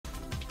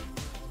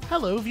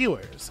Hello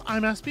viewers,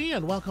 I'm SB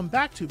and welcome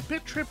back to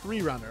BIT.TRIP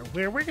Rerunner,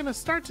 where we're going to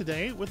start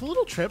today with a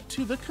little trip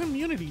to the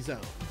community zone.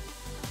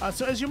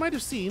 So as you might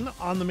have seen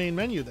on the main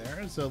menu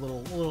there's a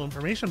little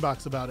information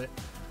box about it.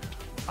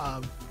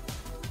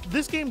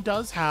 This game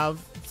does have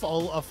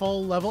a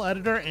full level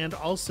editor and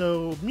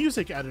also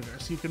music editor,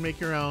 so you can make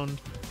your own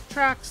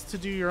tracks to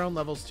do your own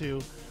levels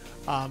too.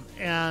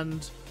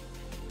 And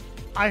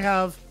I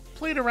have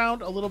played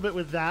around a little bit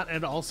with that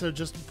and also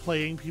just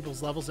playing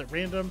people's levels at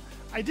random.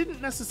 I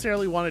didn't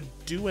necessarily want to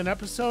do an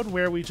episode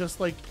where we just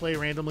like play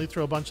randomly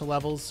through a bunch of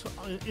levels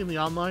in the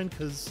online,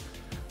 because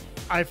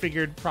I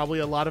figured probably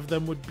a lot of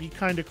them would be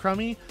kind of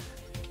crummy.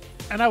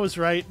 And I was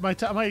right.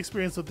 My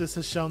experience with this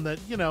has shown that,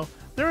 you know,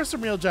 there are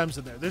some real gems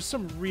in there. There's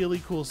some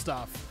really cool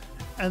stuff.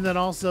 And then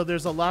also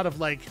there's a lot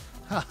of like,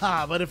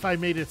 haha, but if I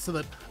made it so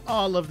that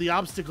all of the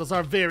obstacles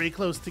are very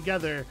close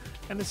together,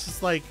 and it's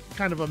just like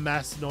kind of a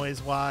mess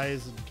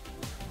noise-wise.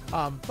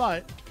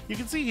 But you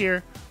can see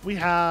here we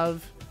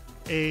have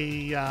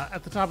a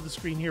at the top of the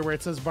screen here where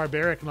it says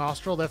Barbaric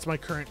Nostril. That's my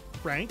current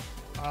rank.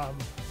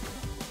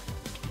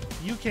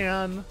 You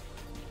can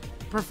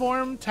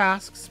perform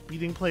tasks,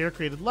 beating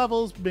player-created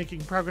levels,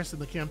 making progress in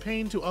the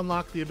campaign to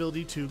unlock the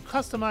ability to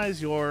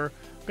customize your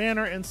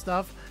banner and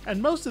stuff.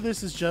 And most of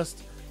this is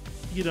just,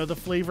 you know, the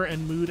flavor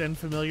and mood and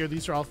familiar.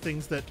 These are all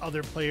things that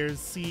other players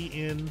see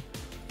in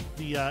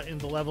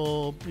the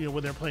level, you know,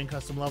 when they're playing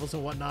custom levels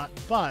and whatnot.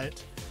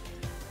 But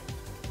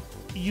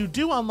you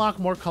do unlock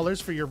more colors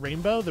for your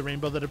rainbow, the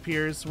rainbow that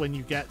appears when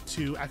you get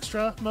to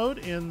extra mode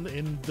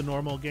in the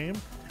normal game.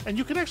 And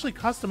you can actually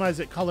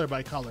customize it color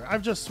by color.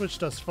 I've just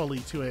switched us fully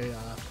to a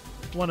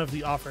one of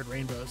the offered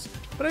rainbows,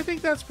 but I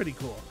think that's pretty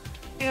cool.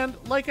 And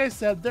like I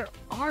said, there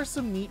are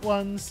some neat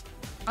ones.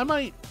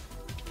 We're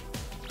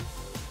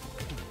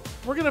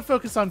gonna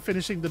focus on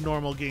finishing the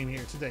normal game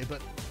here today,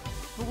 but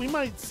we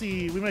might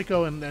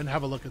go and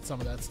have a look at some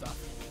of that stuff.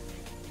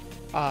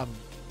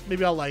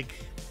 Maybe I'll like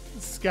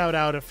scout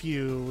out a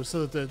few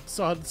so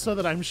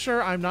that I'm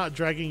sure I'm not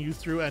dragging you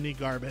through any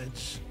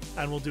garbage,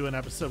 and we'll do an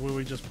episode where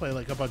we just play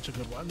like a bunch of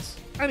good ones.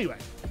 Anyway,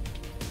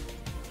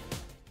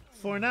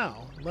 for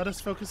now, let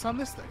us focus on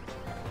this thing.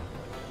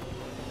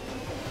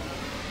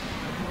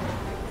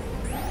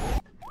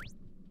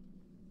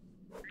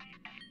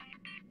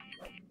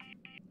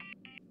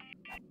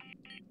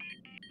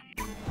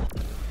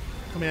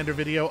 Commander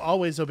video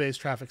always obeys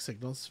traffic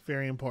signals.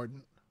 Very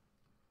important.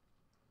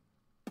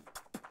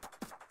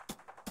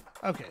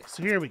 Okay,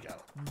 so here we go.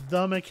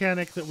 The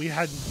mechanic that we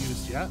hadn't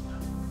used yet.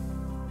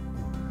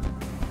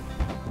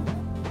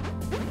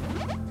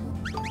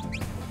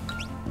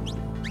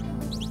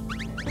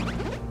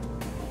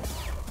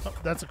 Oh,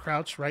 that's a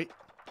crouch, right?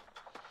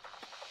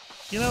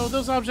 You know,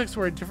 those objects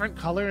were a different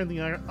color in the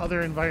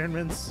other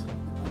environments.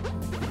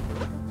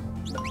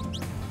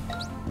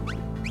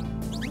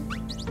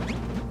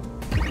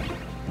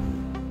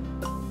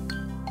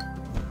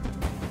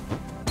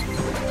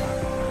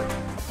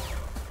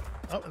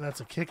 Oh, and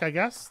that's a kick, I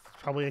guess.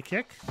 Probably a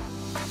kick.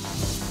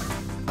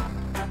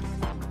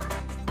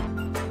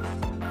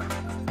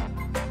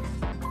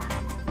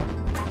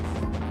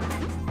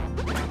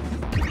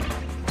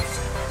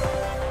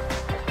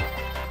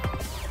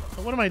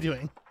 So what am I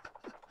doing?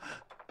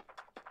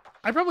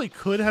 I probably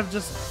could have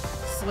just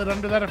slid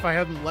under that if I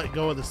hadn't let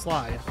go of the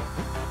slide.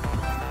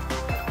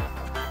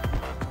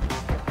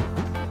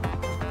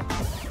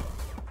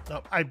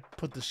 Oh, I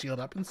put the shield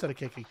up instead of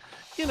kicking.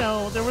 You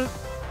know, there was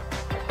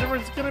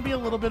going to be a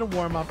little bit of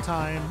warm-up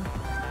time.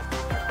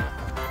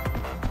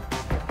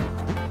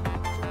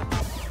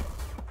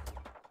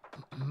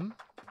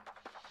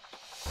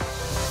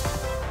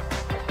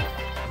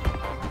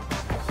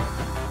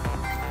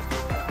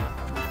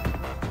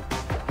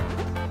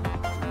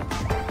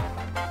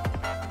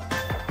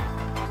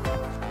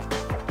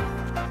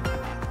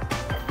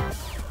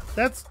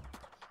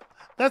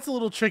 That's a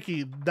little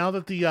tricky now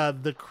that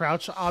the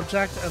crouch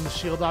object and the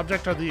shield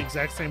object are the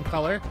exact same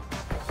color.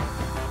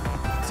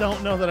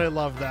 Don't know that I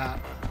love that.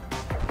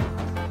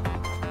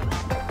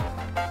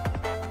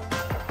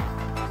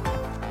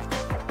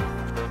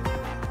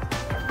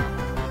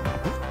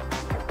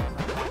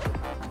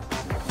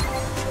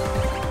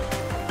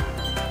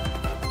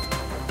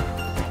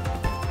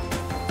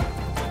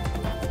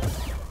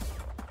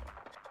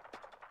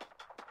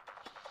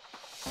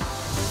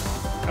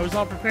 I was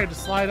all prepared to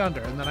slide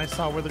under, and then I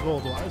saw where the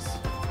gold was.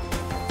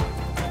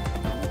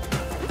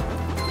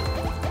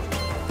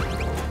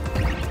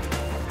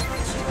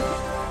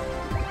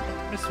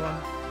 Missed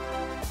one.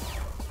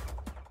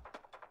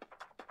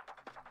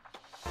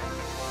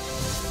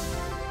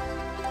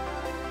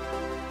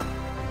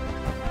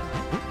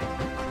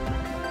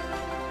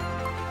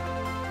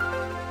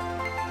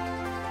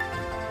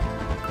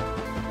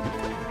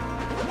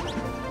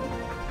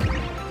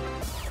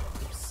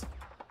 Oops.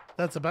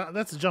 That's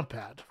a jump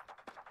pad.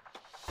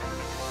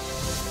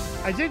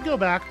 I did go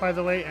back, by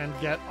the way, and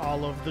get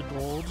all of the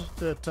gold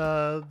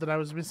that I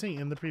was missing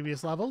in the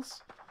previous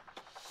levels.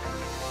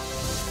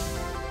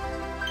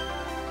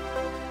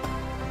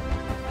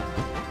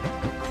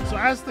 So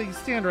as things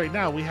stand right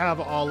now, we have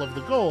all of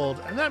the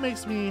gold, and that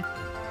makes me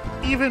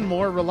even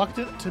more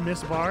reluctant to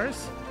miss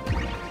bars.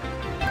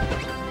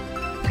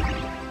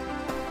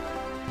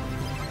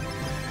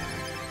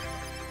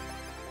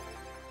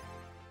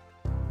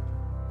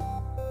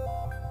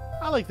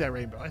 I like that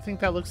rainbow. I think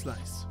that looks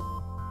nice.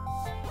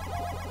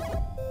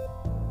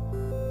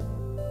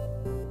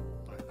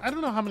 I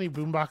don't know how many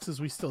boomboxes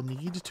we still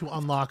need to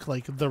unlock,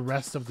 like, the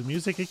rest of the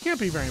music. It can't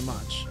be very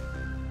much.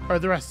 Or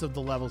the rest of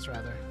the levels,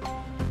 rather.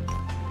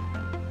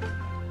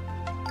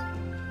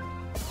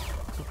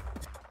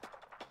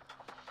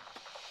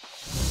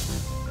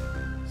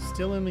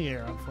 Still in the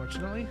air,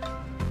 unfortunately.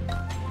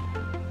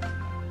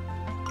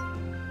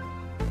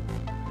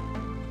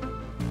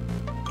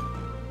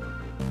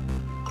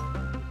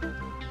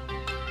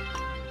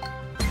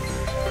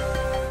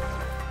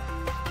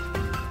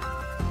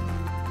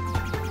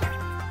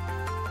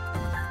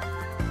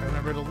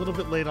 A little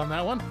bit late on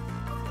that one.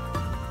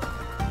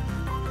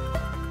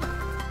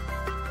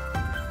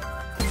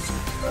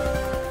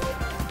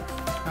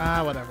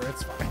 Ah, whatever,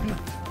 it's fine.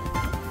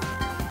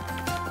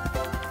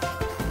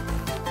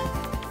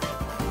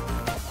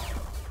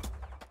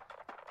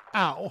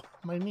 Ow,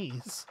 my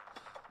knees.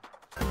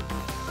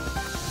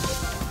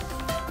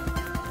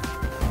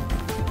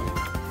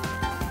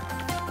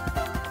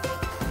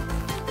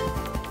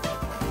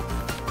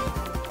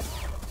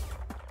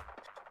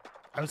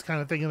 I was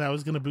kind of thinking that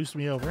was going to boost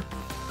me over.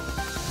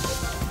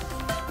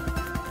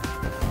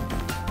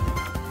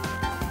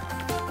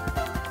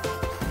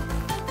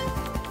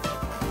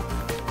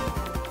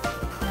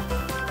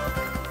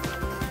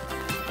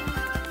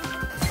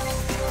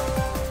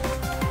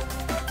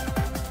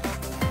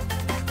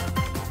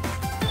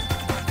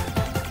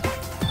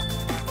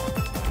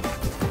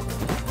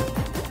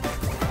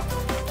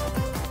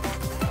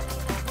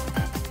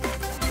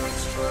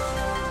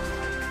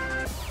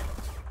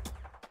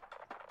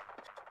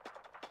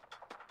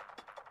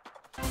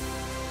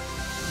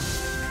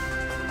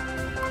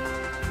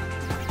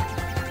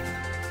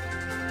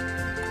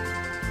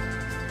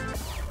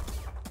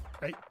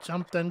 Right,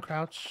 jump, then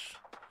crouch.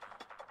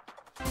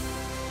 I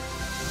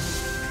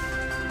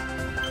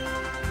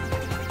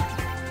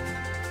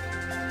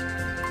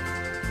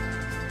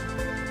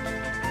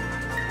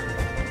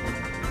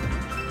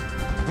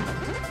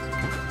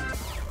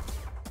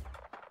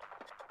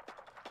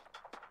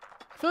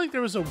feel like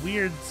there was a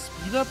weird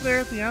speed up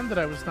there at the end that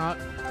I was not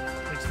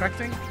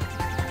expecting.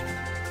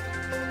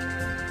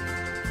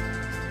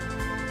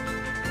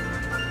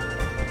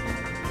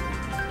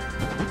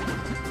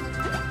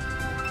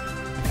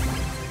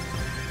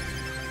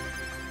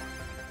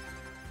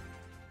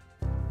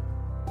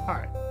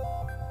 Alright.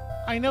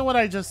 I know what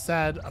I just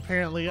said.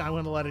 Apparently, I'm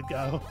going to let it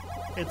go.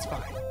 It's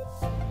fine.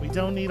 We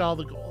don't need all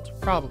the gold.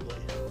 Probably.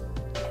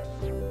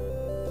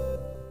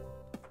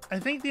 I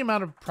think the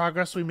amount of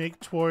progress we make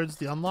towards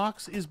the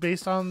unlocks is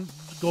based on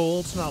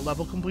golds, not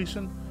level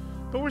completion.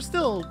 But we're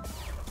still...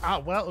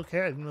 well,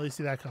 okay, I didn't really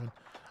see that coming.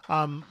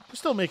 We're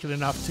still making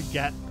enough to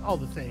get all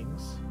the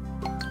things.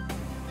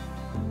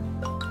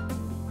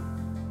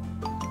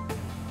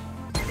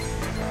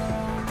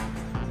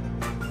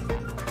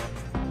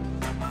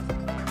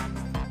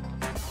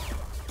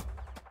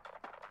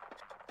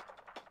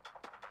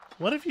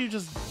 What if you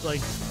just,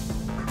 like,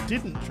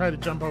 didn't try to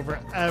jump over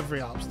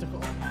every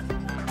obstacle?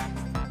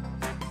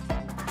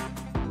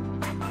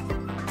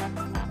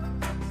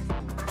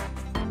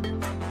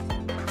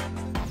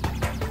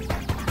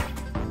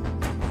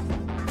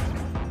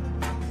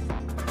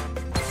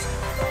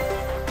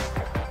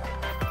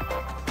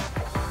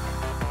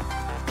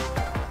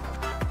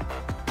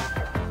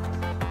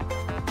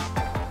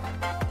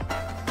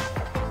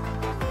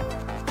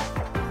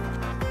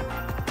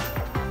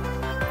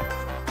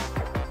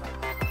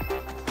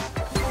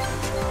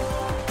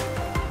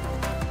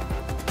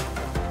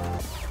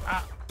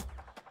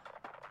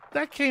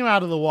 That came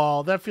out of the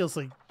wall. That feels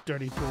like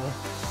dirty pool.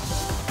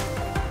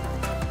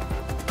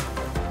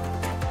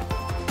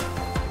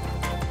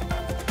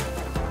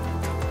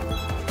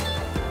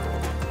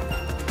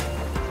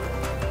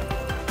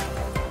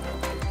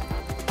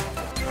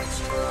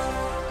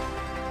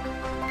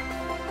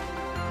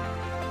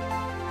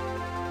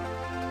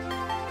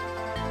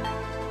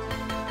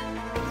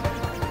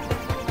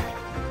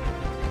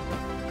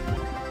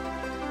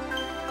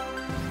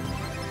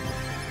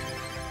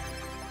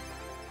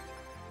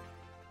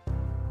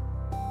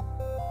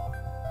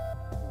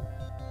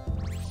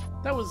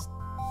 That was...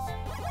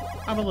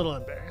 I'm a little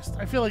embarrassed.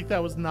 I feel like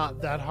that was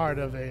not that hard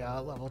of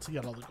a level to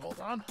get all the gold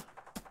on.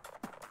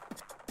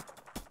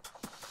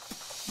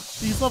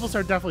 These levels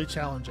are definitely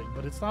challenging,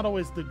 but it's not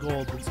always the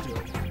gold that's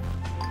doing it.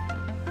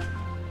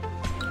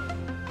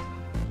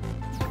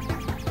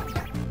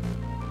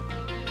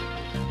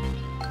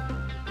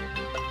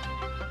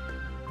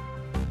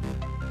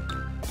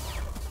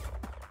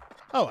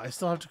 Oh, I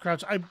still have to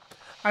crouch.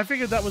 I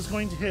figured that was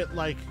going to hit,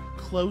 like,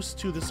 close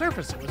to the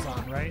surface it was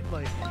on, right?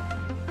 Like,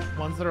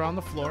 ones that are on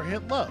the floor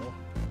hit low.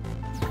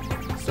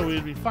 So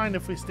we'd be fine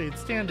if we stayed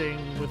standing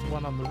with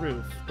one on the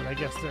roof, but I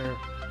guess they're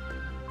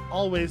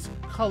always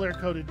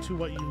color-coded to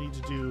what you need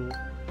to do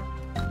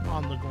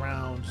on the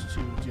ground to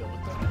deal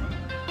with them.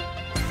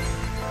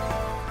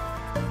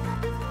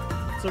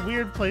 It's a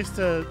weird place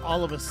to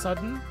all of a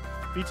sudden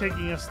be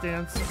taking a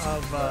stance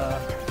of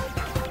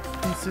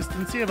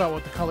consistency about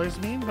what the colors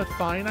mean, but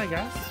fine, I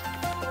guess.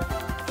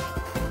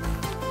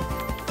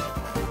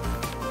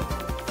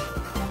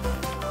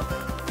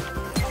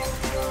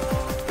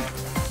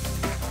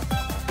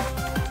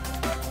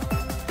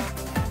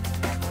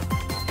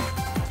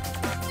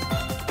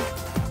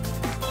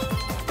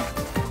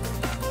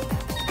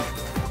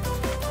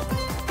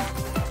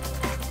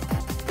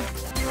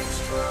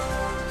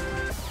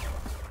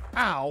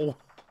 Ow.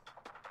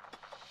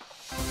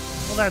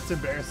 Well, that's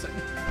embarrassing.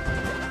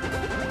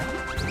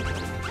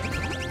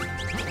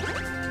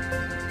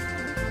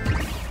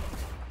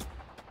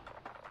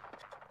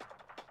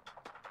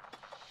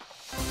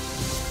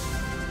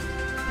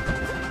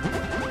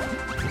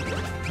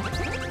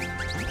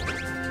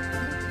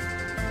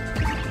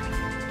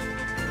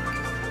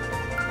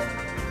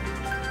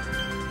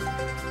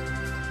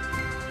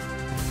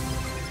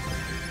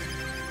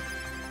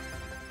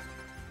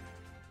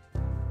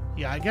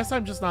 Yeah, I guess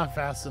I'm just not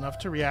fast enough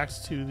to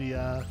react to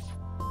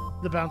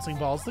the bouncing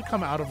balls that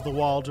come out of the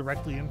wall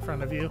directly in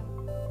front of you.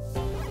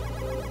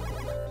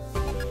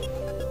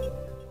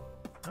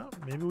 Oh,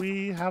 maybe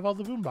we have all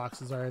the boom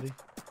boxes already.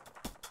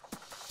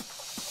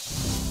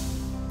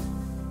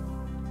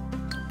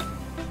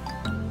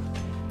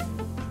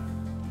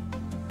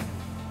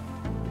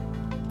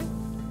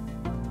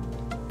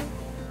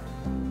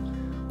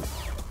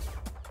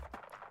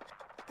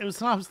 It was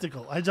an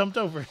obstacle. I jumped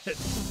over it.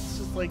 It's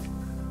just like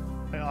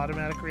my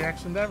automatic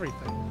reaction to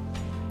everything.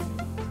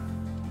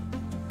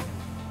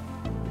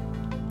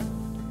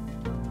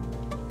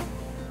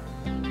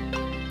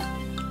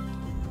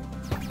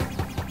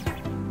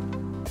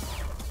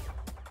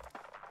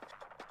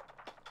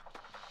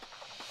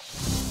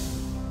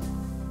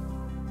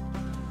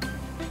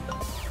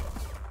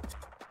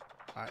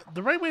 All right,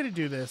 the right way to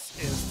do this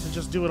is to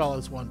just do it all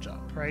as one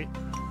jump, right?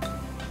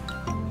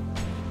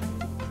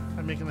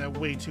 I'm making that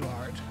way too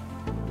hard.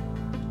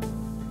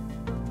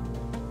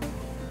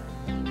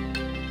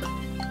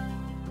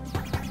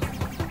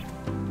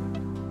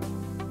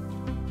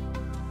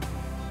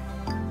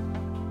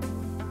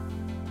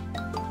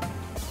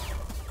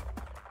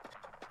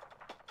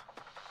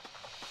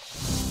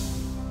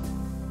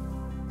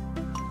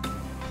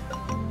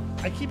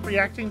 I keep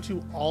reacting to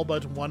all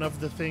but one of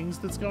the things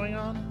that's going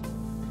on.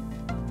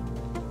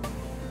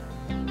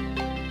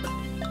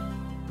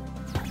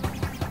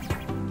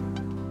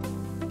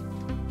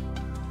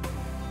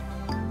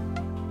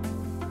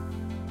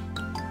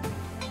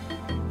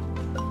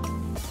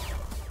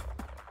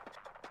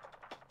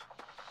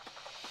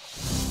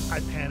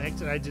 I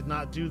panicked and I did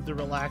not do the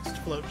relaxed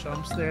float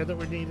jumps there that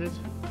were needed.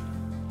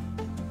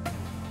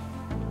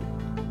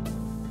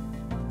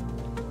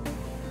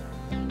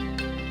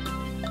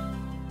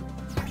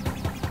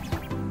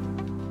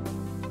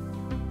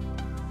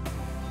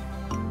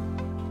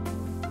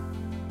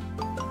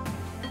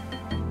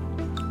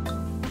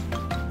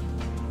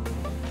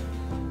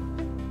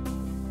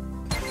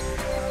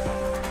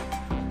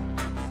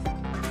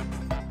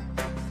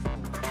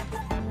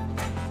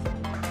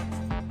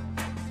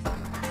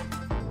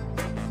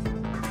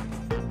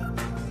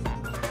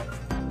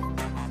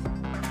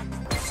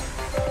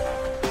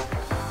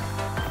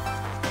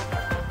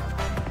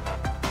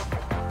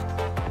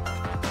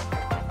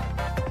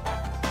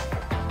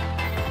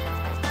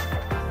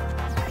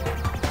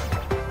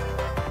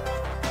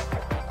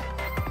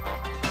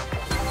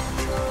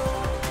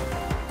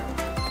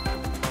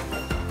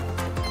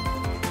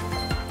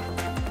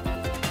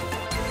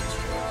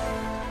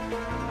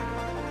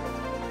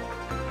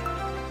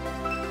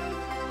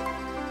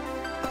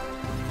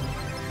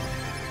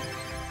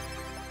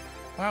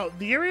 Wow,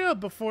 the area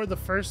before the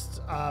first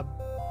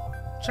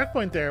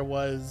checkpoint there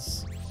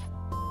was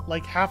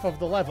like half of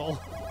the level.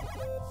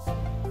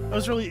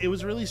 It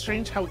was really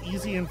strange how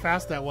easy and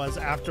fast that was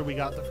after we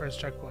got the first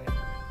checkpoint.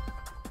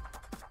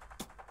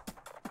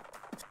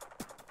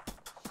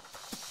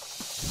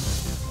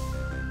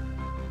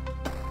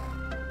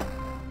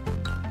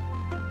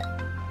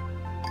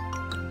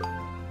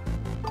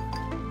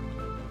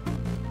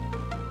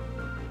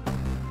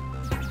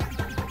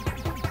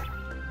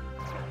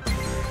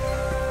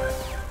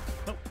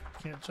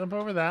 Jump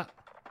over that.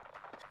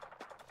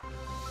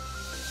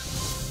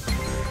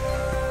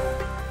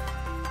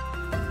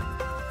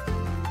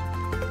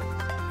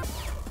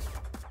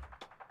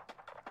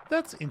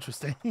 That's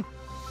interesting.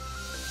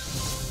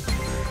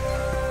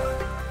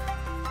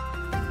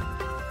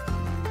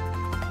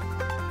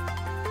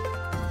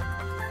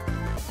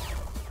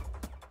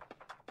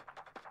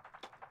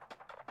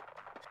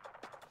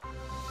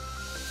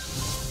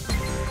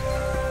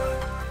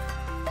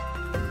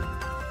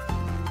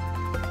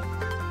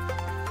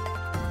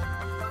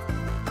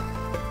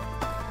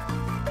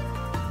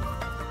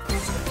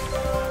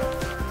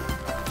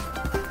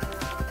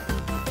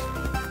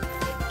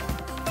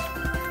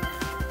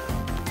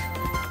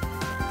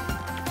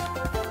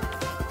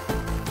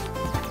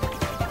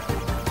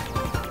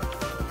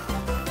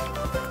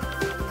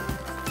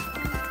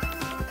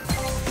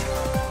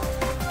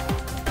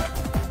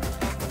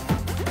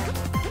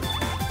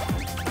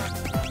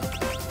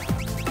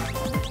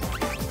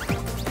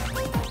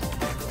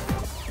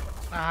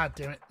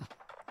 God damn it.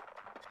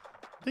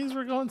 Things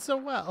were going so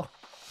well.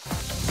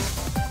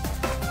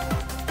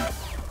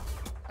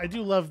 I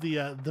do love the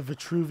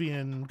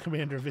Vitruvian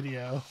Commander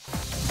video.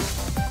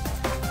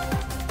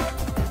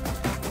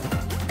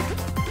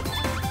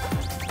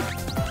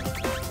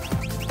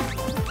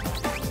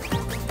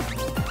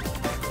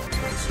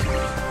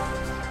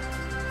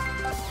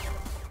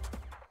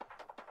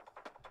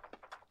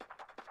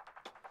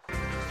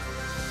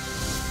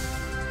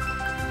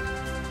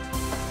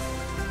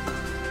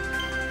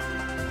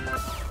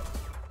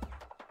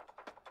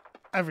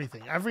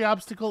 Everything, every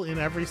obstacle in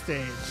every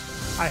stage,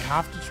 I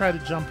have to try to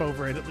jump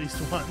over it at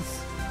least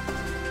once.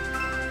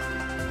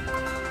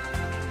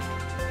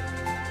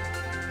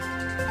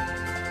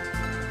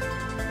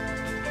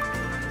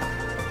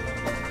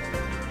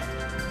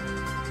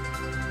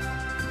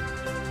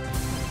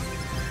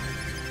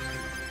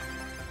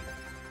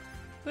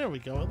 There we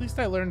go, at least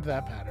I learned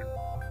that pattern.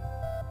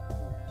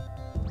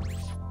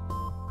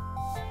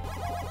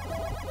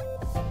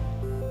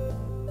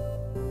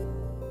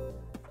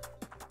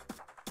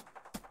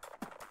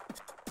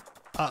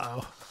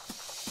 Uh-oh.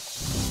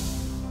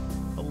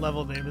 The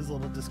level name is a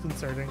little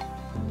disconcerting.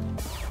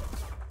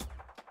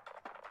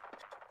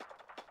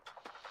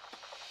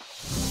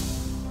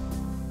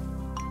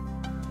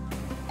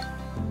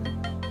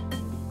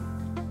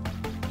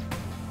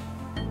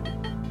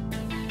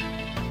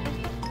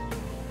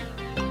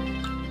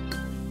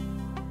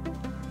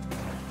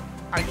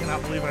 I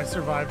cannot believe I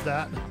survived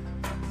that.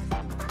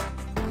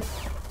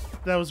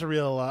 That was a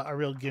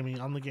real gimme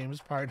on the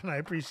game's part, and I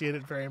appreciate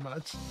it very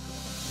much.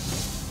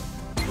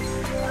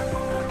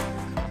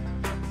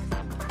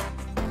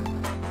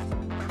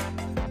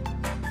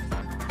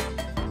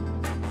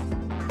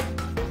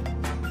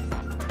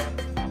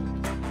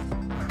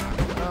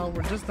 Well,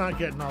 we're just not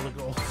getting all the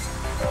goals.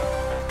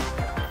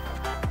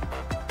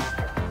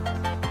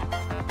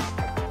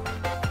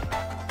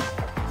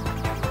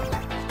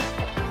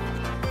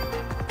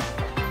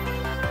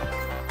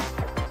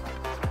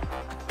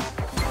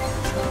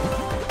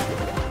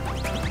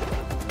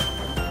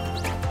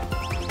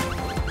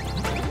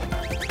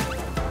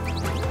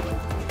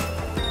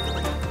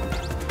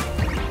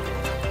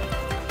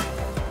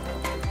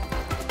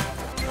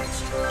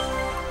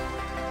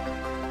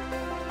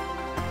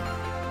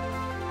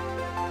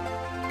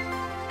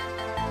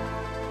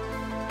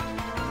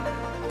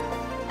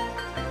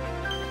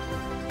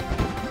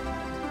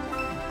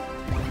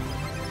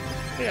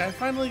 Okay, I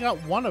finally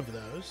got one of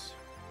those.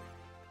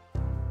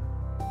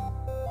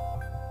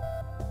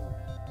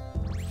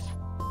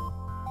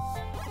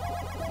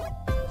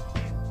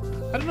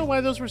 I don't know why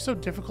those were so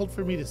difficult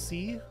for me to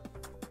see.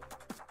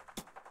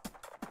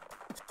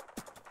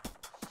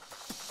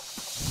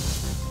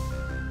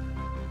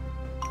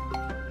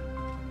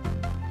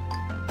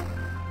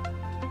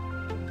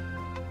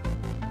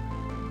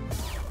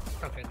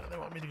 Okay, no, they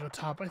want me to go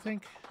top, I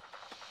think.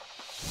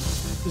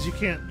 Because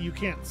you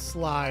can't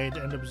slide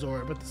and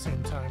absorb at the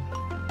same time.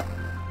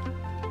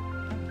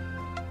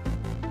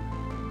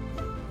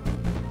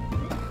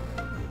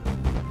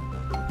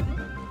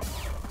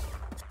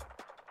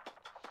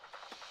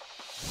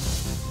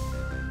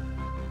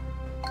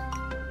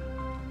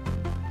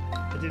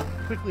 I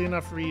didn't quickly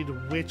enough read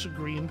which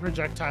green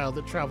projectile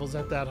that travels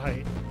at that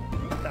height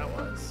that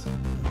was.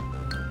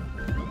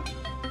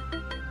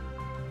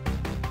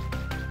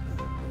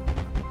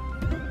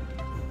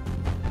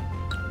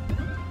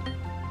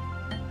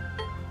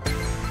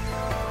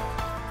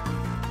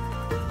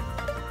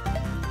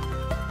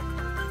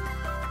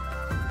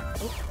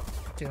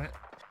 Damn it.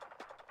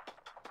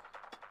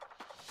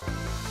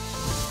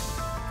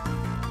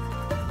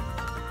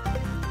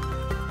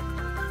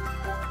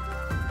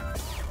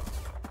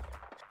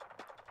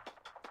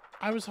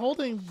 I was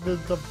holding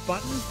the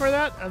button for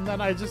that, and then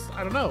I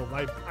don't know,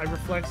 I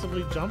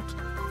reflexively jumped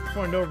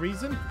for no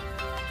reason.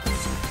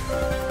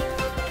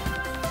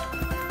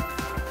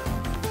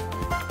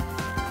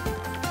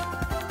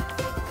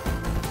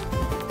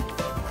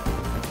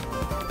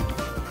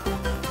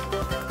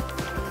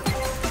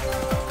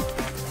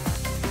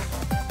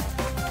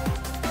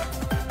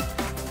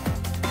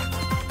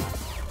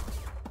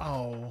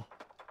 Oh.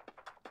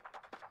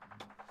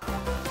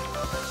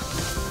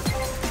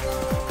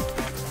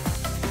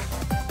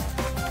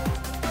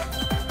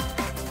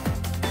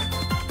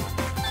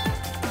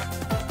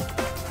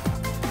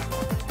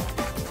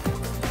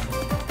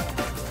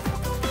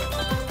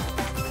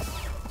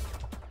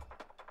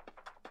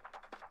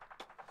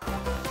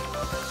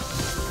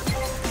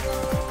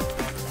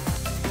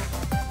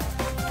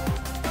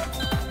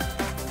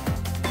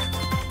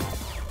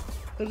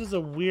 This is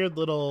a weird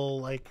little,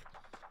 like,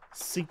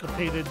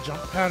 syncopated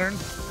jump pattern.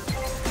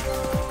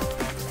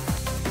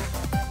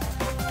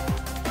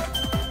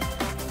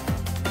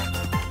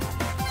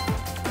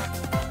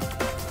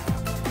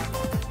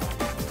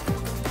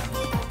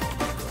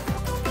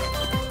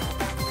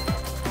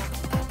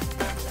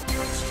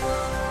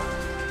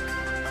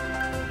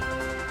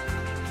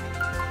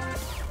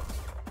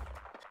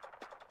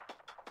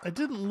 It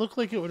didn't look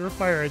like it would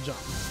require a jump.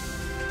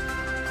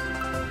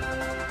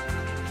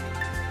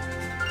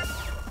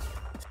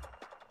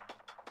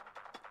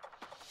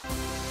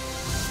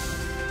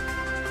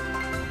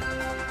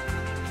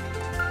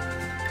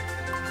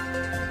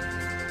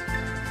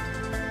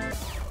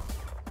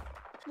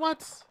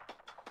 What?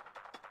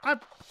 I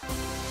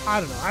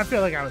don't know. I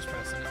feel like I was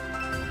pressing it.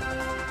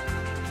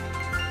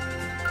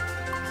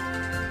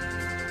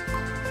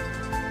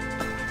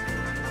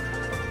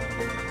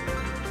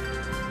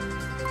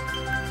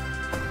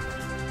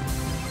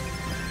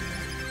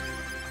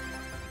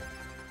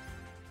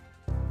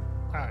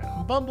 Alright,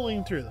 I'm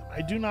bumbling through them.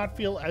 I do not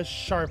feel as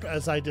sharp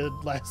as I did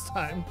last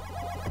time.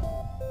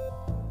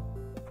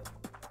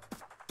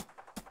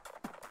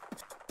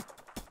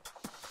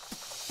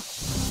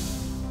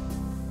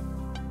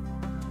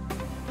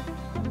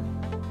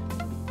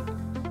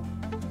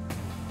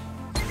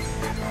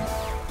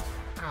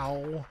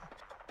 Ow.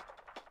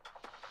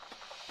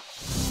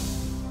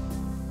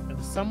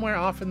 And somewhere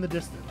off in the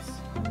distance,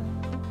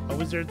 a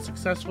wizard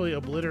successfully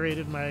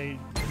obliterated my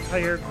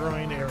entire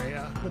groin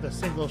area with a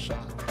single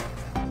shot.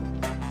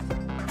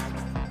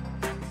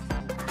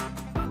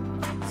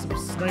 Some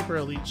sniper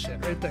elite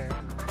shit right there.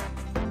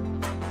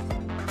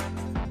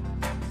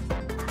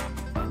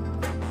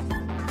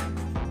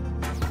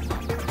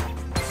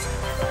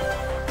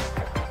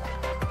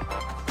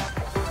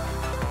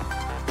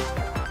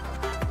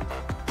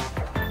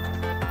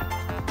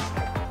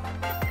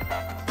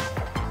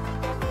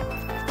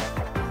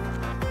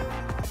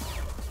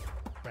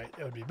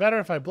 It would be better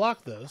if I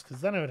blocked those,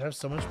 because then I would have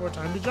so much more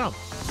time to jump.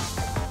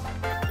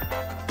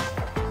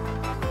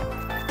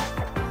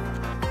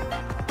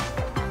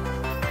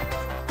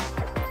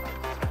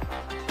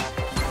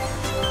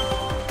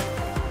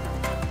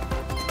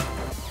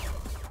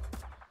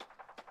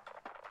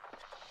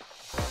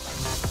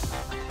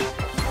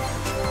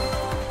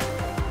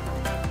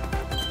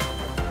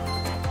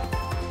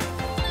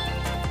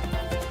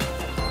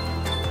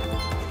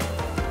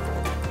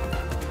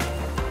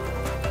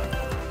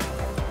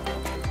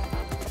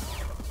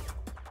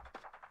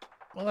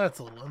 Well, that's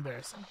a little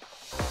embarrassing.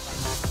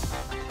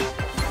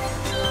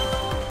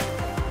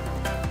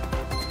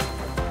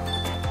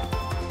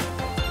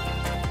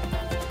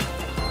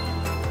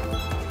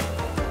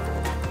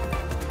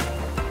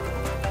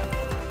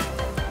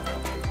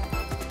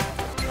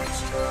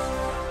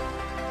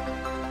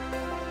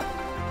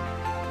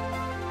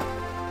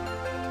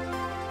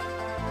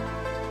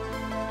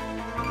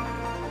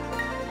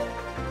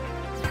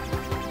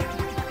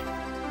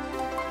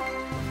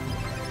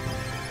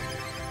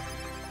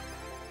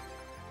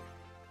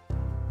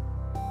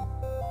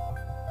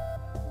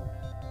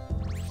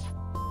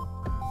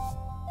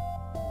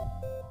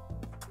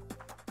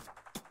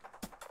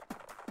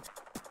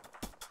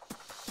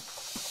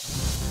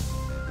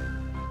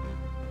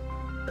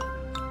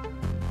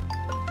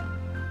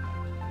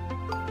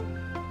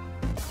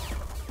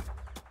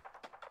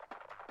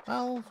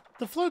 Well,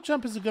 the float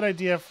jump is a good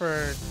idea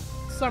for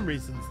some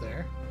reasons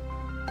there.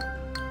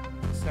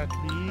 Just have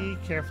to be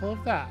careful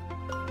of that.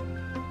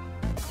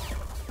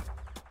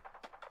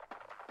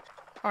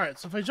 Alright,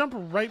 so if I jump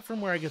right from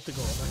where I get the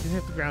gold, I can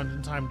hit the ground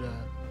in time to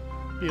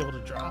be able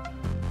to drop.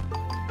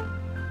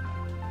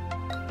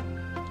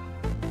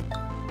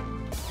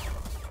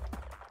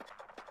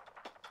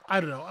 I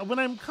don't know. When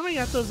I'm coming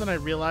at those and I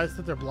realize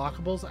that they're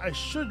blockables, I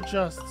should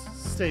just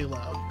stay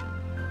low.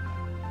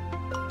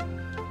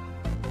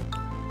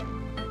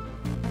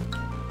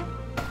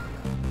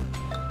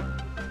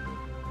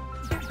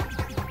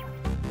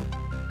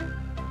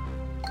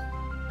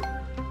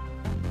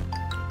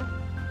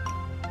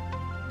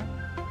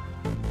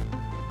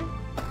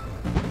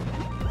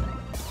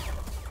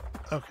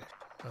 Okay,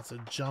 that's a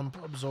jump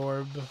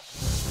absorb. I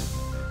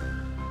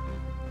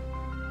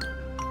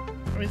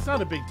mean, it's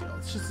not a big deal.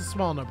 It's just a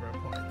small number of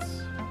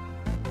points.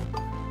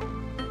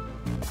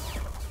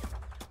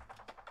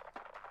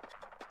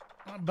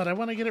 But I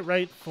want to get it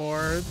right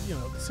for, you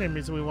know, the same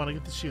reason we want to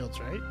get the shields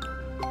right.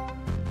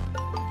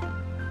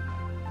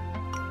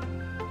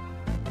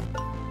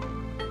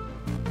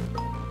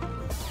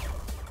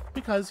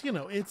 Because, you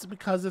know, it's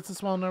a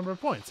small number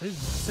of points. I didn't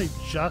say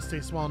just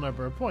a small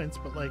number of points,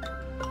 but like,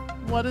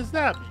 what does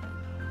that mean?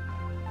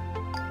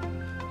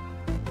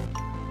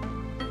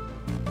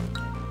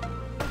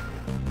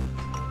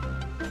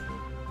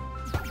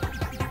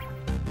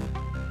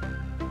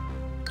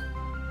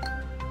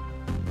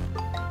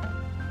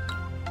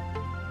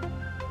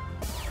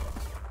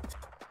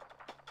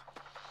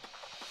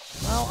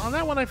 Well, on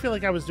that one I feel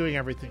like I was doing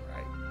everything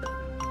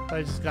right.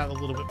 I just got a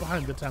little bit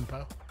behind the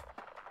tempo.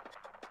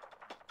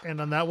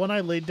 And on that one I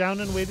laid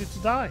down and waited to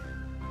die.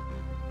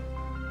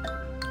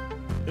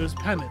 It was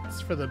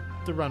penance for the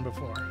run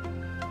before.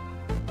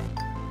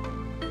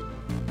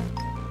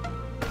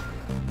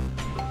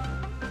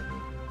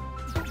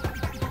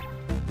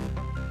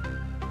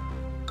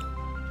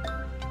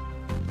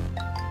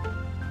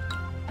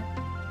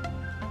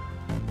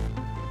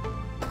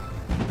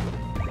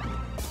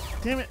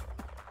 Damn it.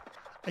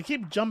 I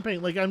keep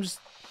jumping, like I'm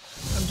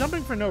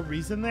jumping for no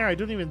reason there. I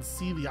don't even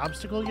see the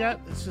obstacle yet.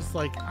 It's just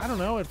like, I don't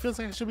know, it feels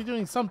like I should be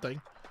doing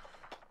something.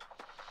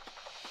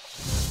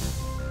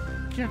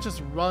 You can't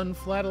just run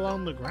flat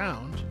along the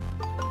ground.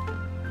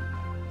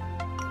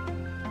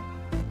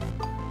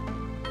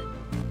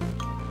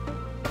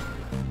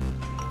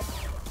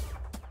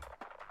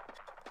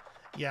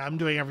 Yeah, I'm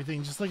doing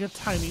everything just like a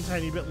tiny,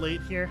 tiny bit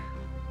late here.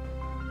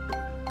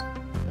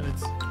 And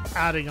it's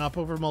adding up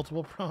over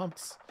multiple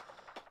prompts.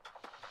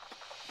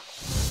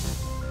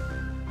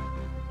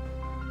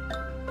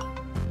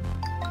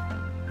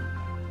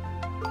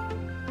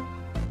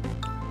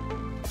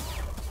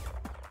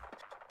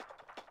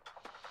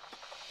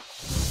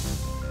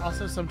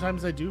 Also,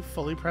 sometimes I do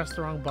fully press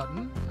the wrong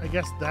button. I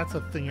guess that's a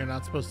thing you're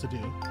not supposed to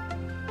do.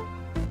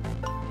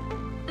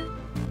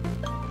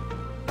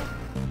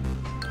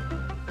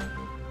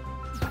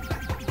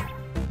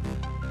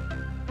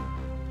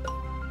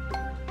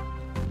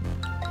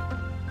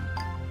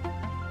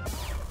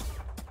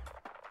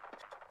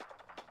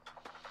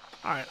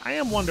 Alright, I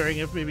am wondering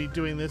if maybe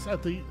doing this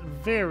at the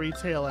very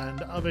tail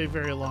end of a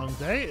very long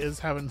day is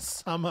having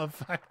some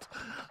effect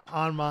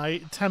on my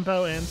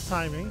tempo and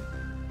timing.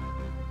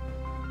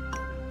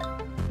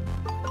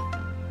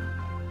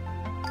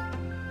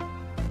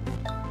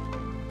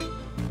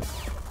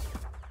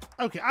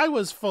 Okay, I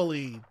was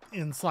fully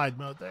in slide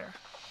mode there.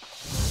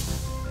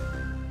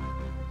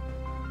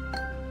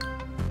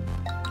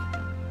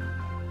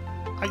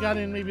 I got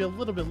in maybe a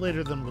little bit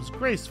later than was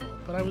graceful,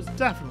 but I was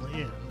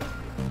definitely in.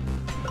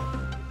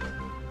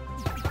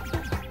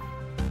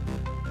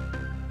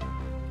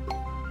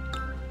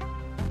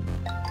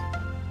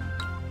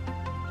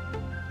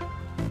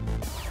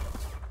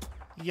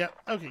 Yep,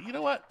 okay, you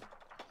know what?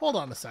 Hold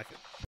on a second.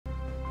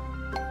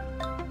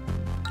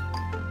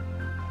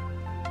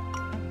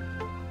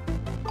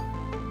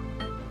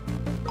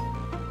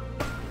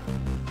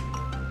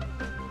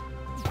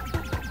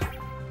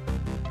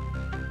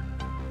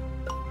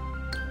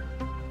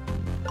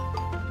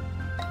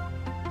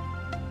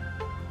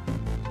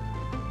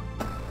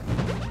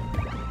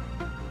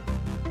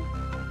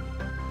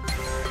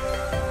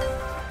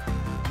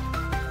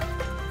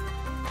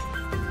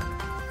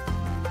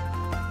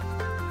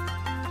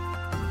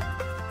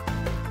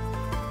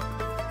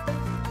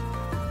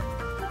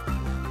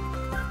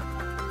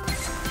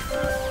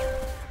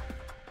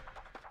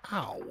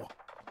 Ow.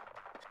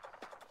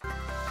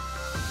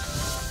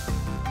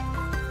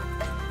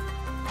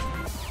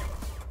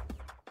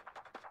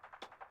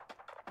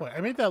 Boy,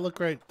 I made that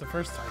look right the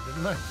first time,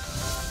 didn't I?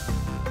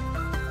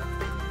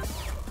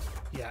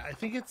 Yeah, I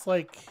think it's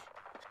like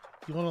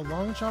you want a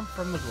long jump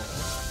from the goal.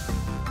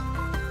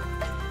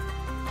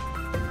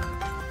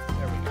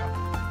 There we go.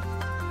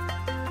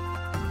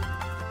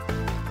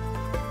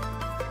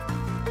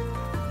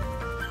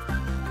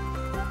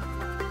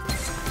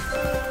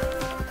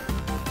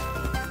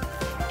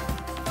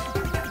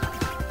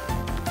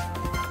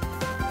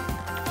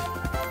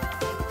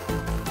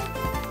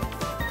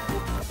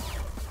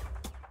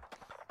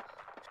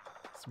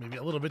 Maybe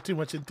a little bit too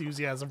much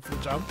enthusiasm for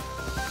the jump.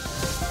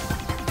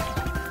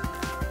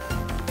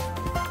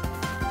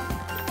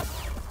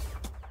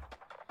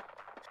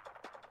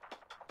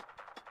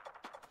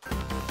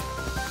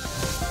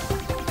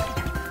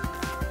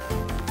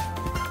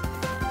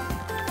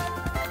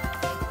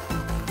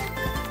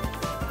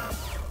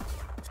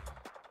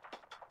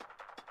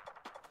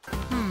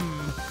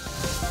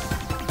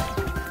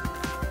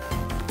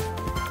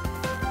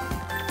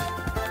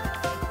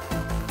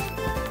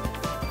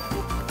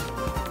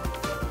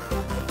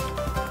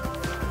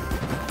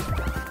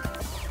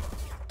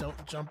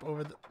 Jump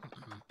over the...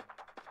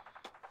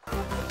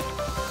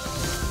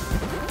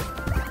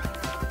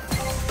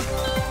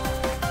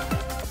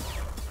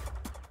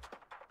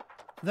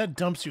 That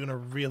dumps you in a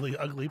really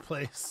ugly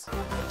place.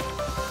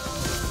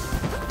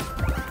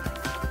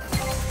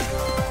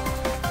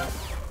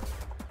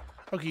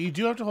 Okay, you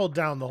do have to hold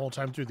down the whole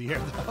time through the air,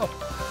 though.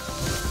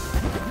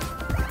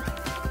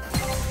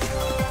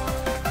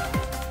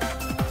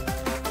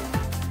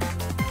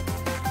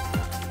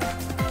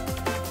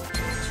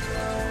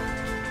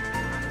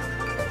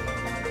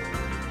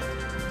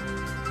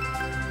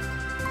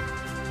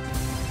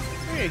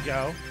 There you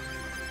go.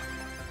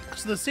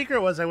 So the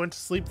secret was I went to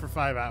sleep for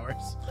 5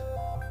 hours.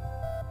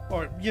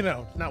 Or, you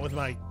know, not with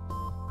my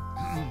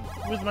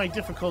with my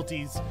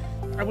difficulties.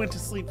 I went to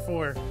sleep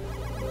for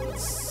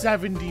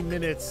 70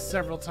 minutes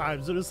several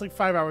times. It was like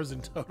 5 hours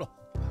in total.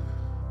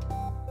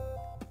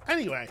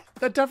 Anyway,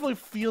 that definitely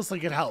feels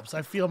like it helps.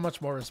 I feel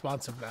much more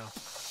responsive now.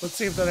 Let's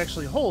see if that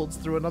actually holds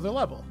through another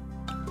level.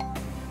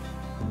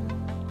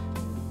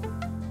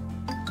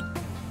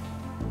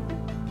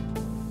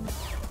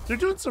 They're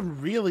doing some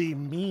really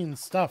mean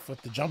stuff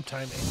with the jump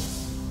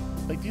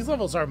timings. Like, these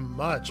levels are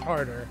much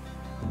harder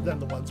than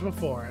the ones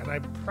before, and I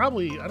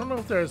don't know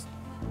if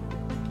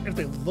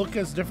they look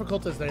as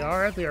difficult as they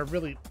are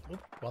really,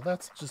 well,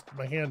 that's just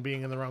my hand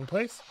being in the wrong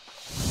place.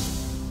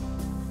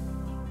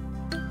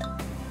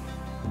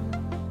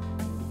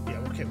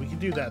 Yeah, okay, we can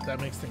do that. That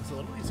makes things a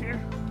little easier.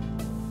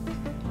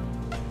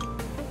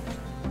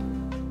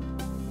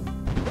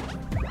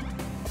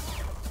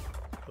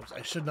 Oops,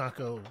 I should not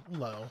go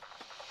low.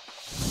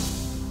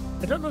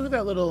 I don't know who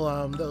that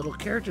little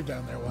character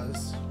down there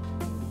was.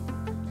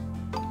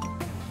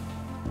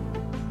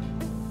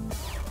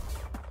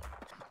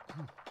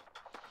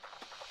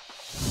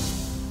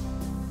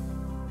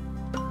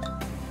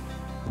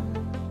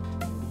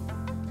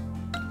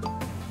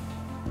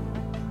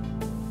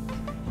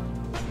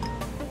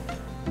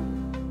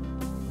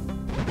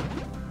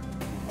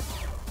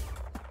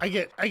 I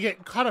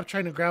get caught up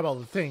trying to grab all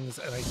the things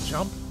and I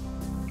jump.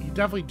 You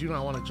definitely do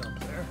not want to jump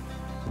there.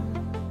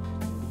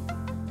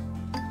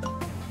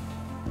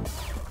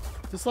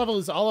 This level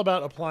is all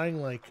about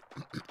applying like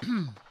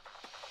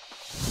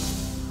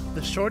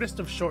the shortest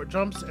of short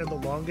jumps and the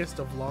longest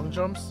of long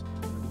jumps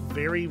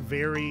very,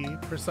 very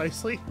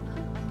precisely.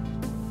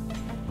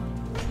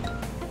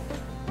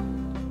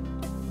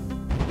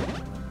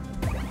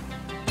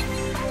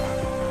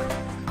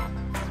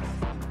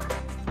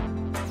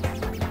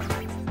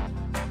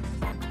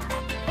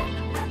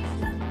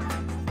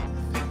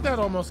 That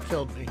almost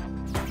killed me.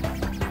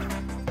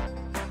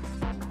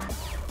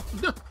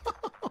 No!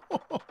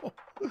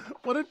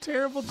 What a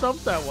terrible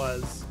jump that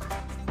was.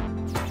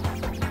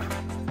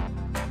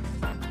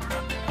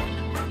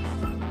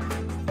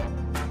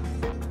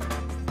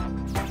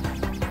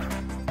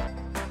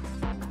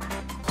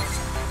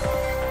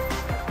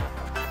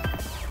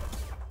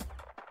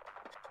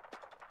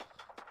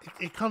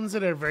 It comes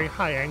at a very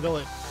high angle.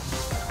 It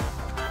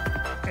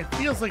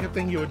feels like a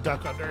thing you would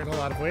duck under in a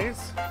lot of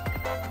ways.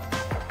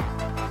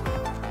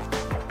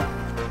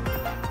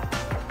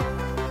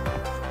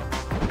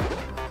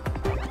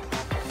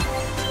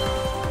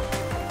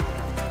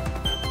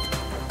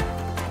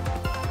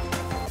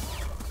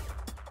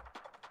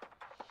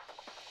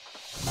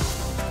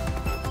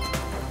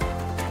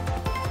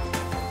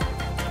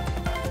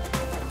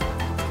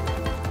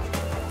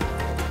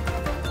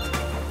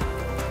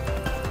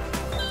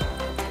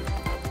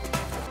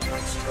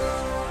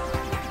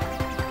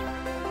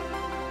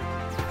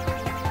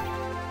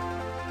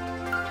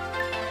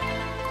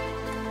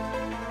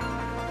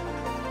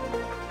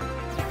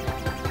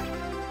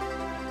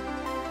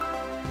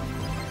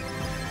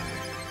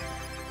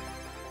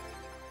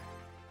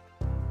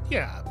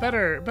 Yeah,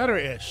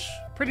 better-ish.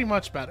 Pretty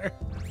much better.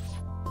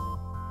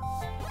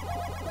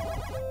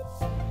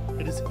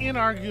 It is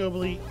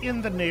inarguably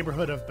in the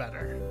neighborhood of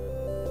better.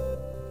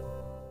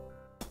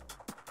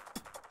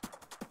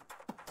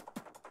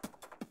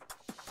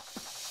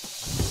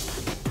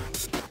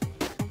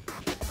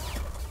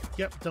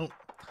 Yep,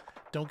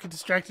 don't get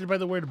distracted by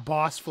the word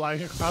boss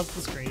flying across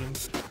the screen.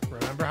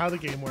 Remember how the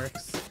game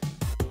works.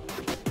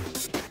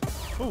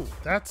 Ooh,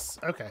 that's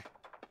okay.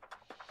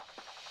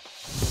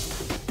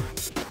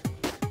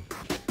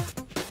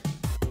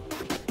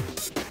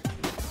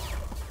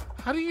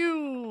 How do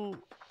you...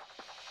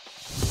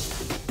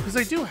 Because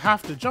I do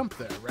have to jump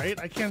there, right?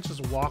 I can't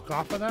just walk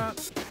off of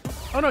that.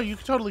 Oh no, you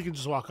totally can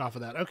just walk off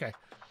of that. Okay.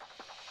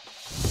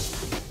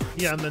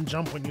 Yeah, and then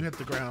jump when you hit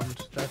the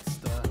ground. That's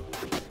the...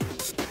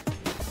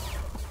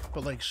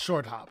 But like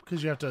short hop,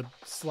 because you have to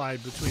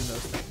slide between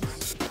those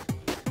things.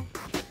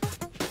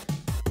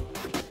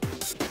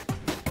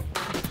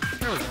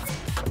 There we go.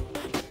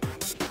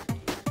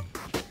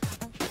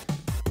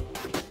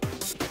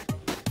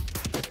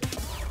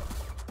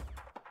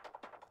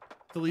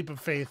 The leap of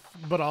faith,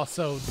 but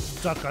also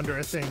duck under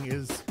a thing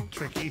is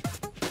tricky.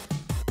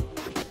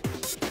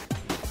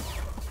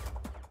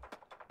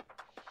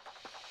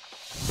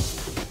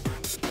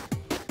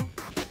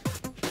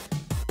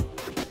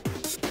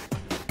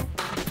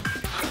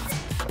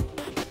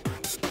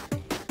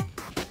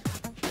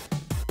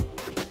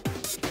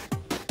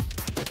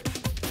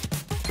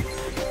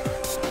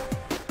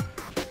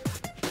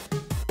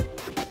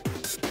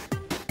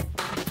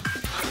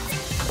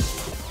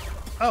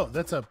 Oh,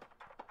 that's a...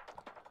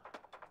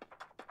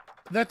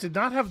 That did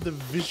not have the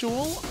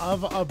visual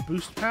of a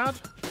boost pad.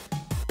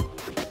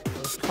 I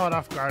was caught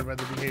off guard by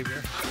the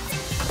behavior.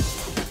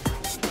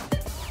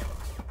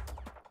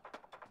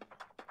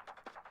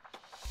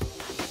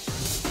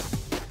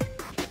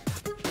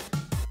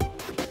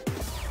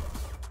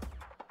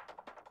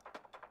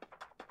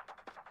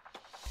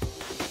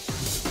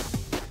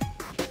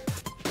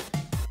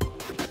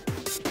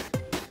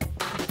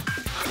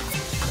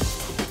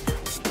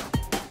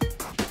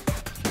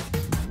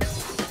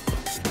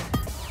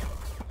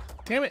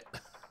 Damn it.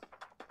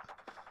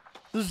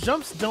 Those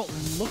jumps don't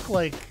look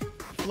like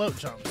float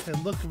jumps. They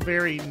look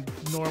very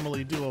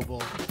normally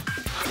doable.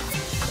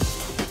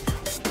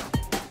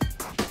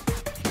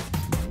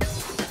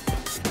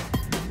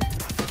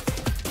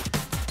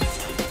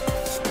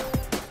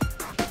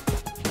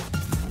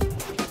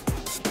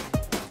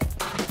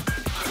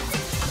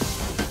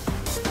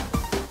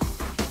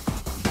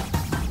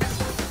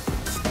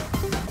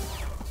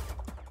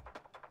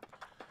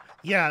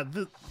 Yeah,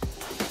 the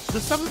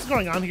stuff that's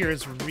going on here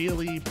is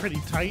really pretty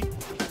tight.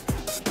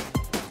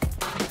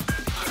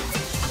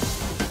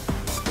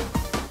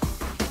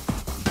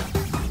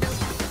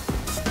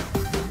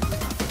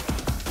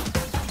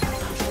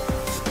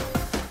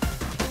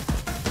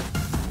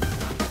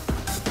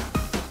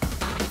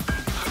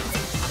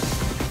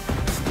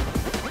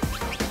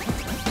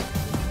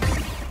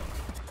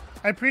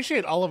 I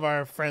appreciate all of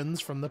our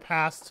friends from the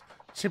past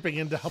chipping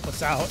in to help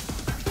us out.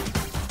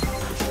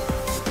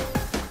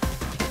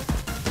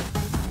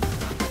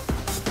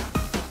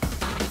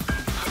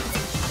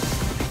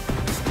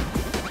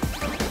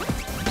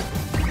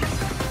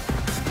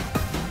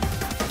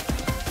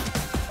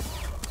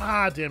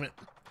 Ah, damn it.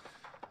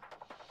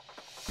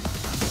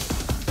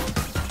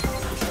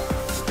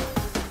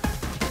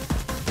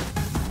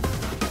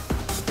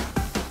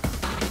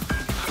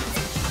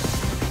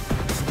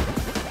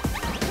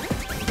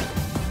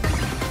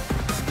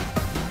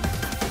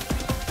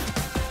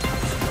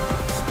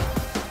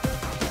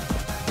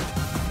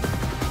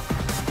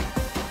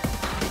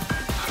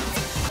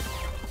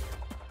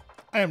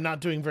 I am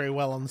not doing very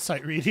well on the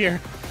sight read here.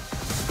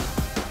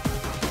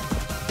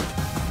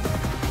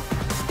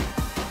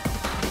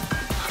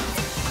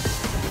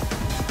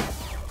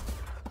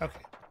 Okay,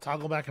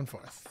 toggle back and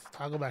forth.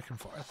 Toggle back and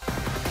forth.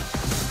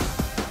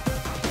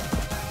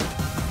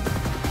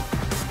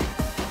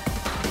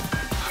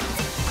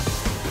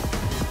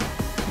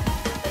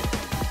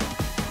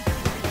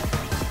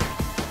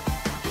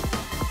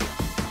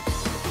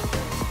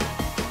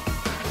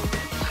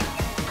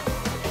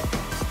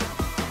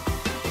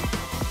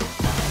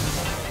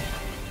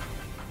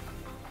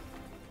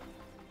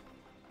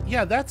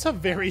 Yeah, that's a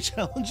very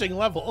challenging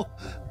level.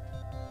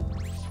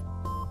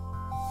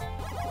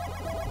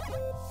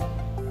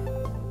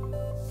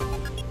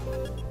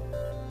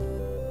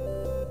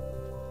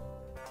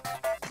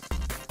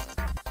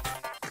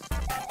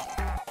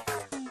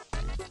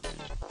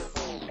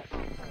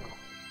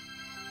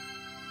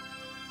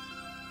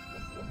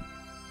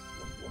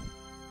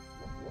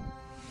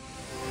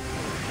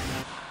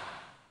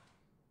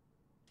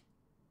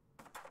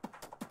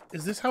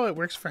 Is this how it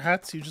works for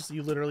hats?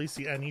 You literally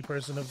see any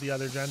person of the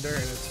other gender and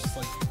it's just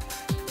like...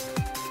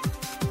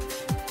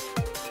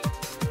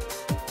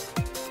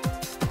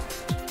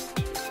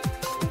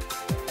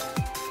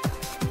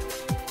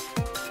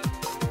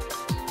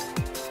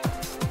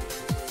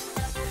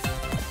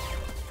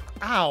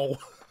 Ow!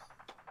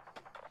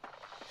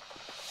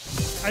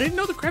 I didn't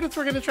know the credits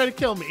were gonna try to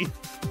kill me.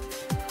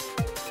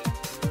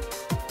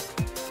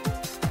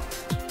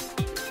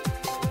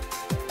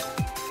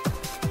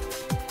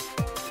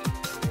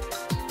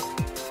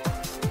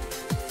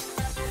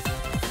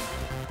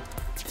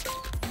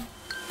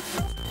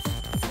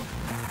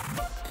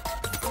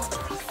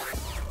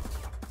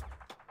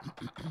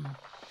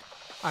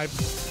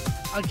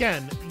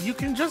 Again, you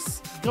can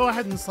just go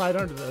ahead and slide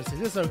under those.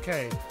 It is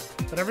okay.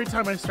 But every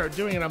time I start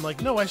doing it, I'm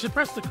like, no, I should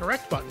press the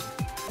correct button.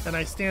 And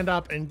I stand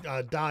up and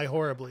die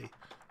horribly.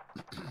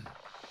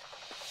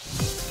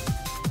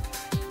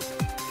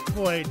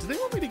 Boy, do they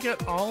want me to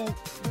get all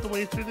the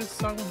way through this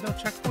song with no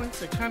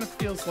checkpoints? It kind of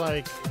feels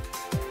like...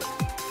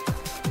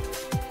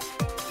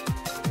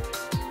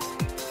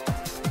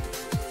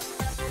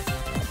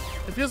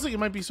 It feels like it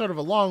might be sort of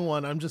a long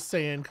one. I'm just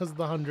saying, because of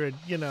the 100,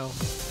 you know...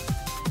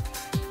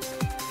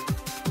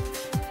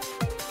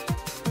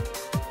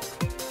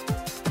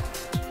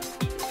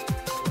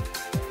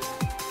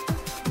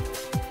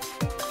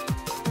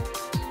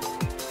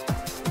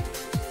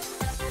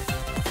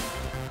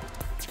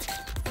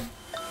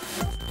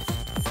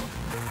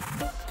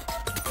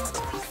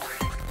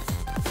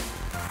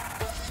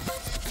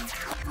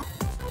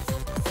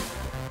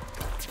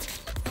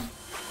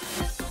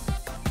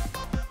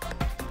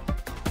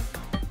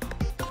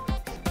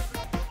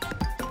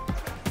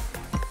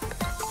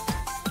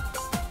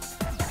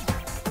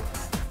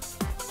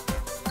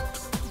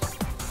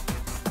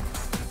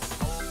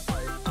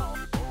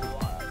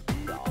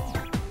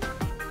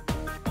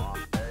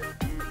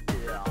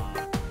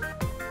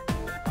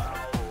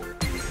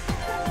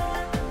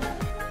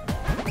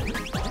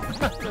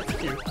 That's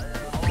cute.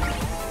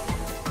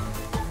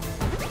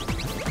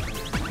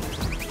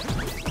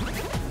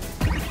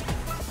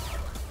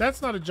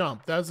 That's not a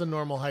jump. That's a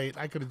normal height.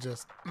 I could have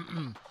just...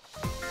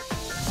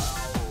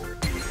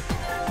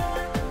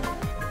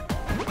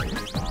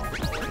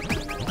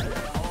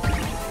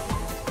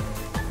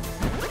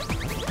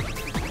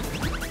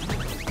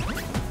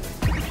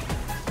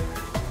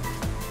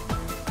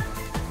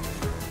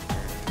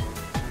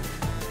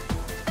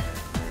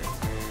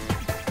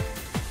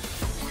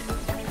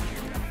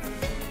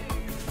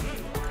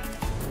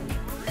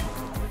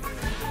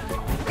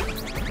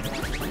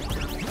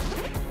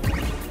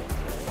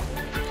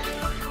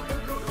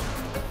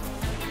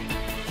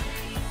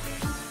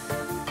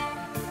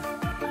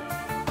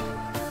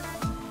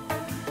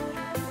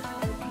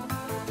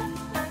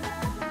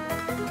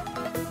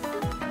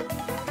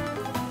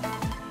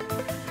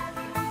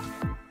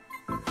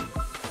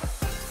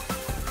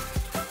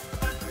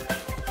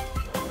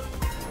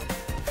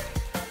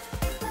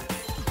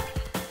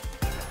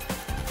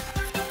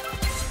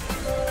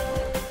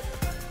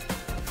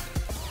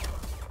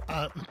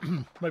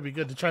 Might be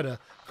good to try to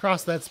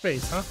cross that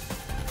space, huh?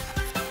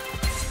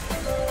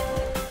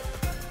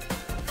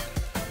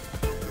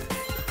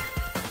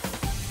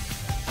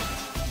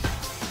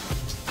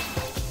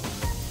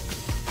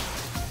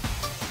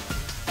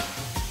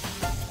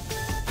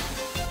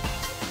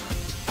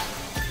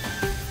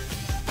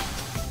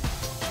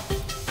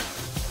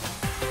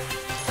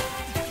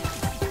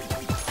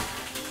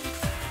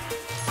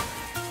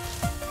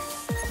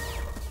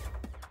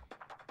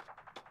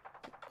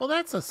 Well,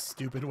 that's a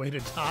stupid way to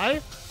die.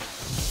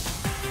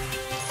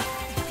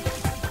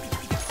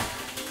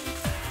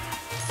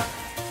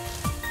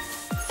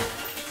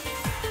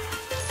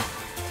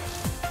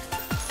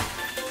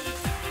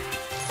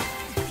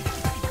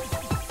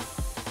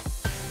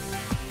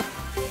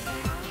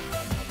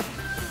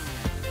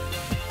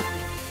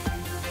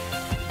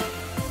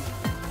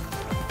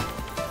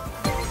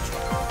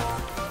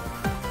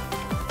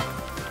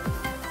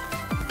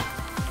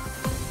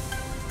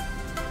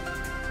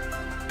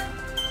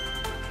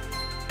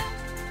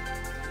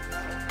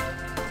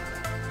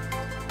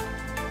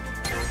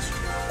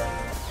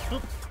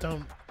 Oop,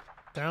 down.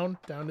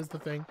 Down is the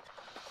thing.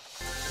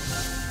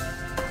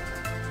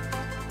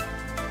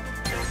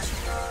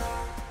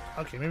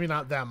 Okay, maybe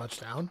not that much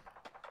down.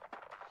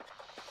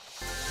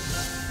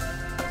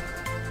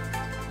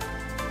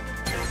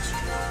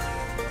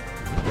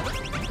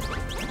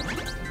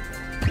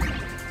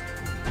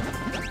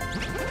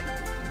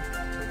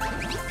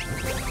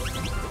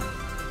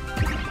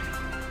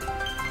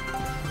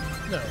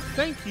 No,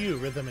 thank you,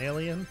 Rhythm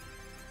Alien.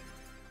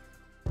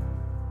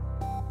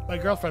 My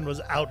girlfriend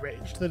was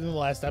outraged that in the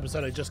last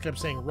episode I just kept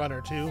saying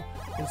Runner 2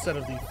 instead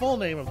of the full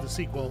name of the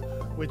sequel,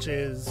 which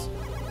is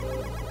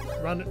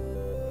Runner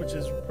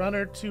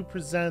 2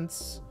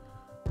 Presents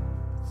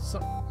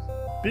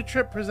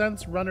BIT.TRIP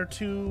Presents Runner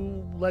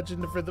 2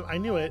 Legend of Rhythm. I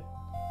knew it.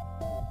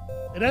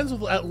 It ends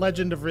with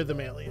Legend of Rhythm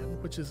Alien,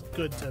 which is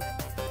good to...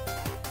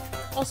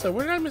 Also,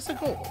 where did I miss a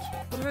gold?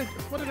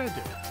 What did I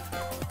do?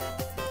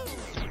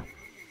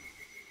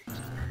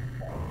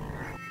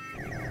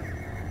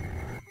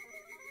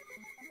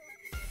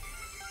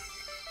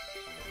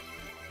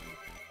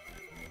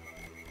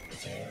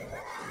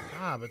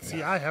 Ah, but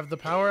see, I have the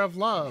power of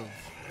love.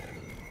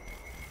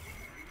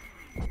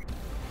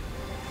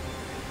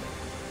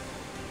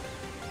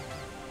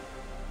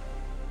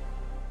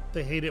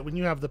 They hate it when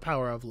you have the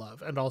power of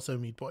love, and also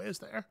Meat Boy is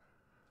there.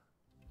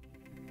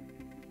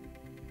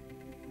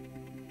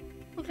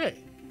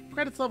 Okay,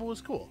 credits level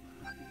was cool.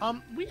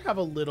 We have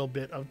a little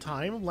bit of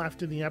time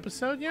left in the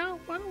episode, yeah?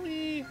 Why don't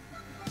we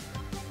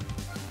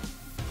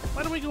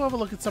go have a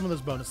look at some of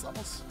those bonus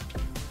levels?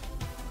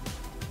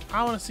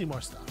 I want to see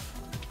more stuff.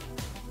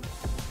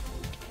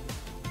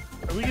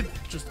 Or we could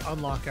just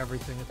unlock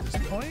everything at this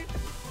point.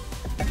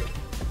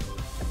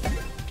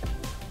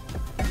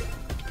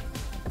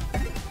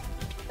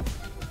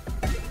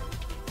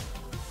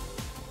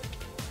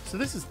 So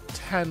this is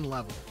 10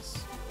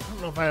 levels. I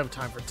don't know if I have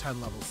time for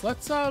 10 levels.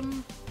 Let's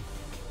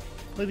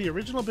play the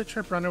original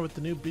BIT.TRIP Runner with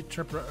the new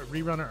BIT.TRIP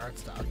Rerunner art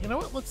style. You know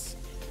what? Let's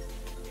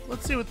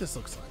see what this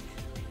looks like.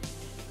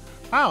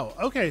 Wow.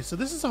 Okay, so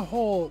this is a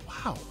whole...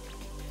 Wow.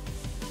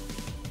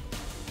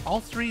 All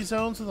 3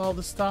 zones with all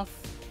this stuff.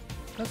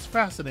 That's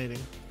fascinating.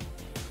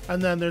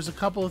 And then there's a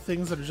couple of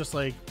things that are just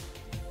like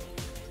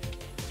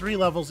 3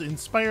 levels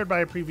inspired by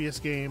a previous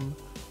game,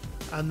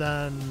 and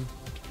then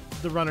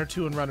the Runner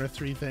 2 and Runner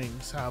 3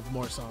 things have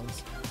more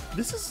songs.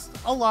 This is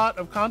a lot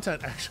of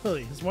content,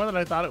 actually. It's more than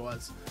I thought it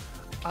was.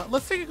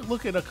 Let's take a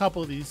look at a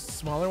couple of these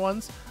smaller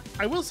ones.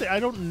 I will say I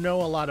don't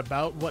know a lot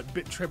about what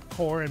BIT.TRIP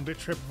Core and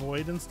BIT.TRIP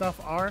Void and stuff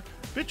are.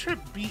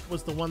 BIT.TRIP Beat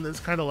was the one that's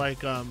kind of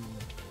like,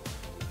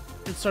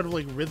 it's sort of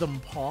like Rhythm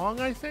Pong,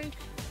 I think.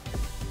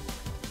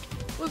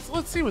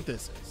 Let's see what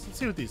this is. Let's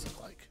see what these look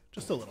like.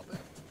 Just a little bit.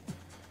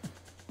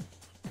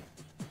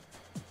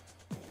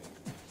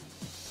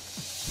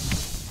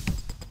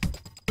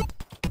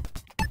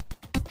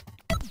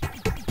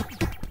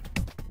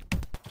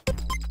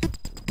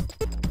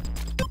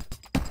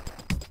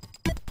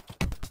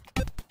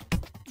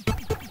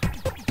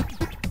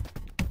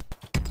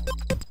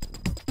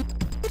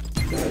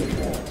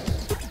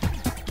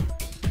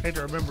 I had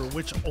to remember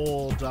which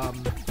old,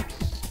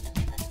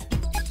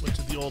 which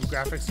of the old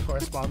graphics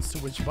corresponds to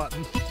which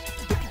button.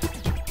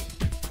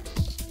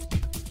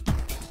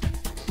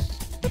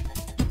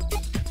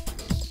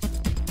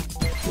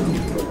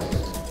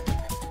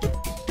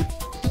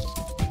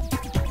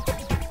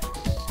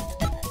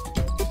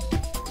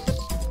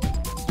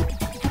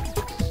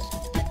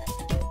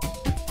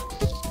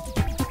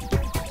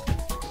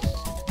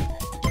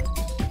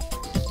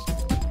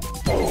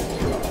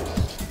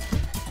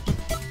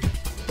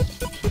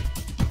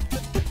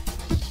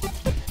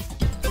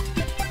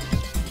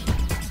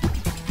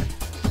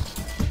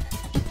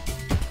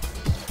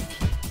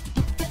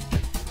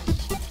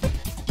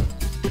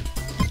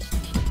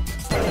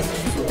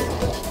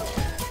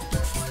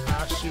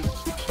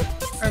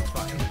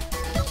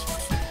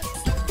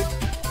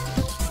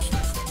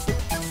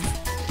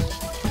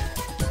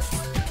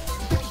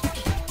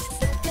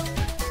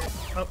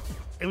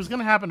 It was going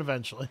to happen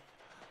eventually.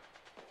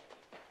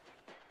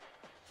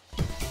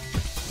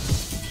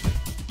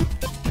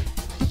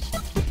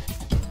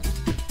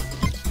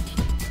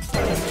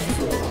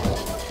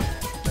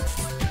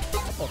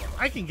 Hold on.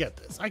 I can get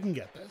this. I can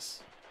get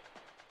this.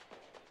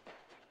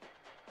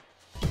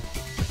 Yeah,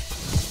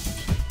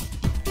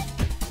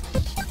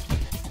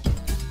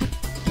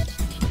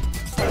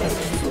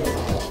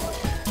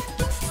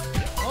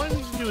 all I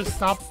need to do is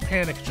stop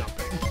panic jumping.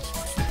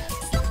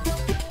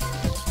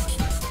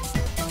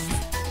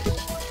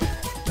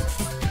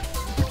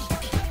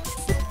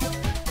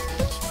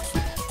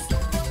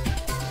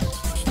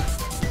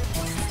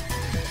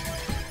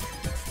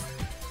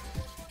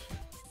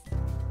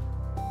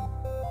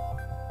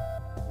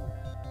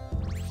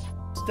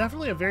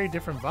 Definitely a very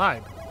different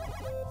vibe.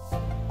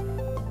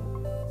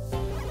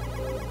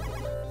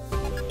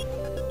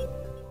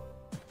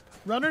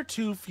 Runner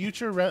 2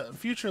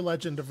 Future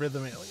Legend of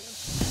Rhythm Alien.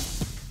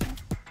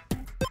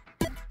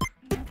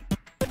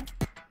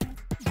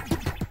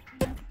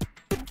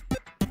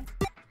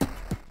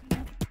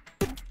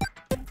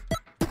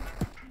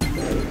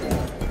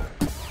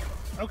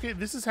 Okay,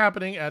 this is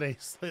happening at a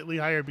slightly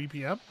higher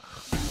BPM.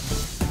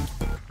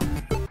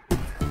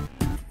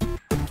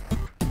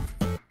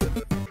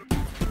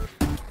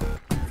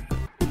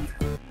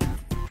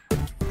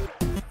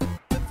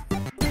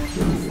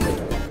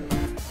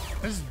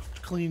 I just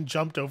clean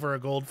jumped over a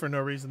gold for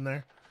no reason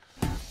there.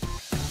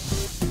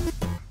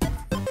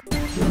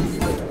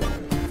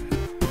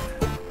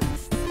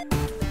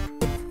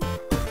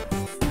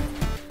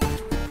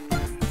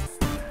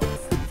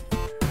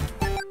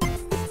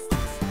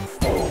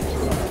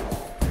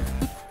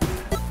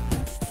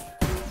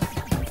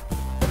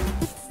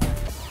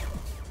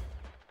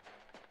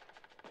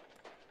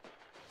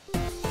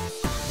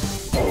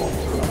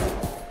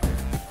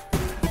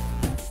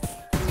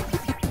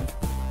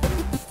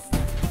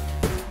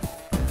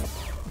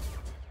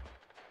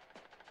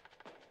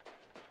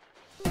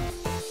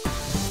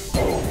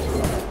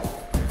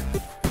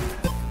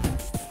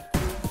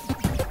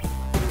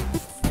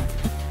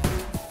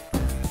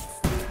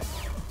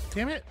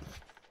 Damn it.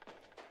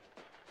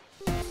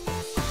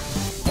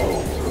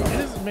 It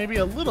is maybe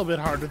a little bit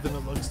harder than it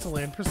looks to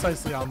land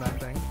precisely on that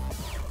thing.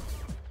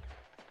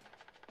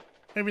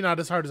 Maybe not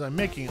as hard as I'm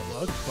making it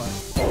look,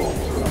 but...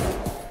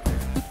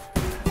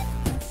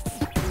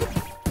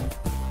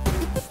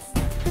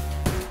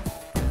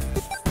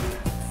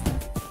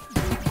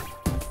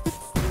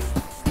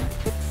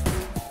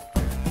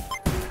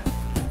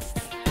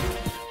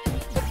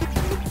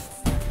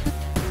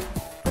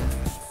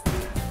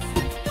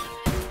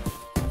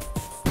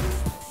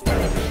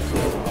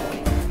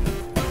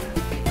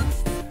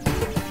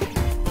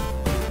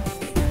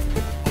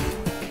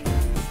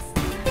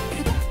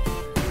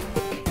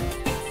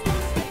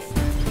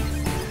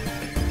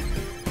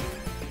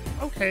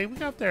 Okay, we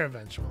got there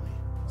eventually.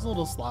 It was a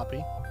little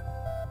sloppy.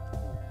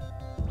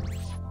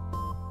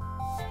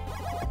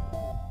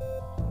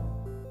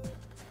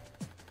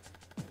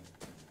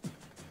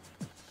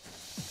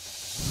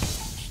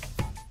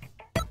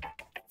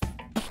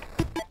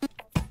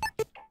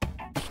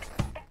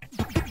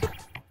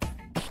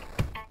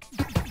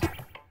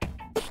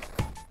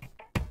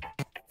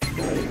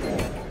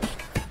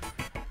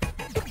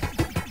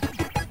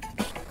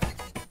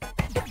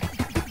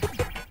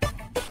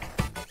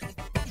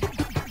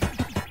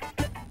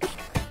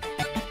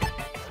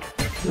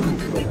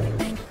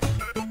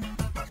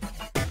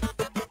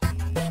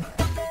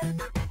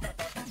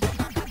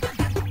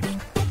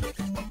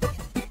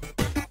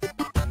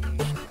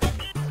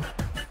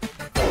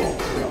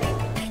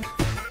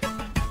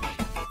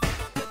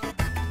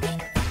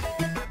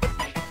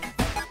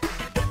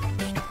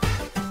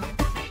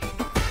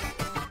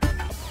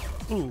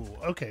 Ooh,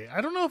 okay. I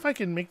don't know if I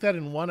can make that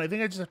in one. I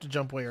think I just have to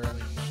jump way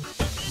early.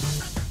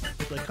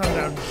 Like, come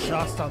down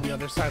just on the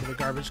other side of the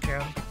garbage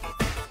can.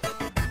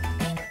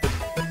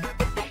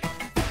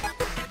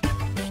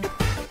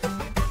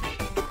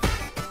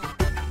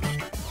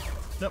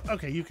 Nope,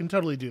 okay, you can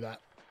totally do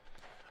that.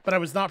 But I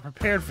was not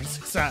prepared for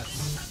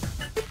success.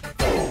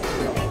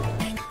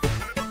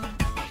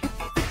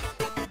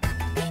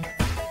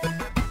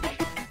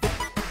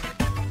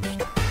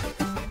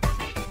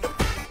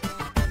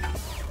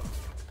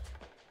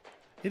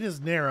 It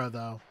is narrow,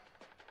 though.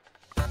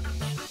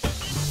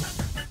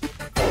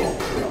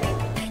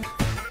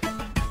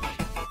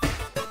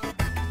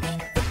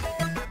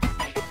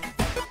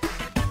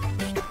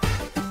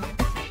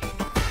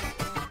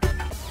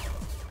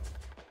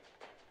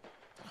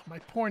 My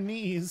poor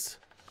knees.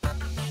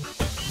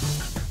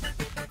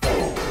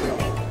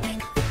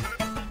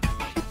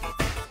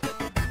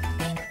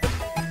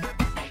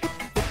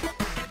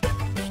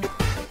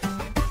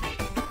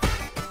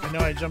 I know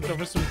I jumped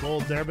over some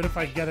gold there, but if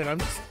I get it, I'm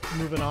just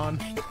moving on.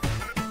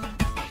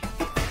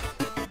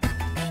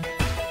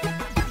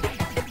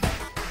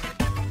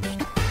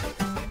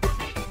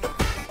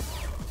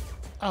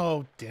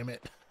 Oh, damn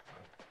it.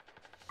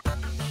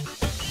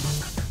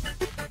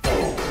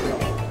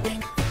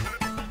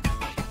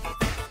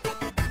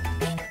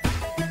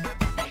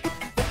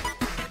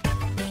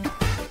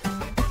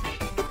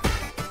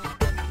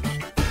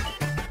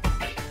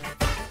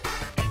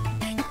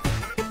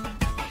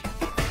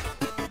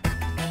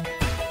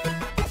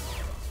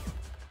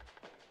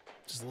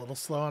 Just a little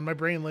slow on my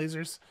brain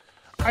lasers.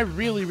 I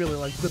really, really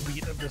like the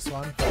beat of this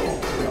one.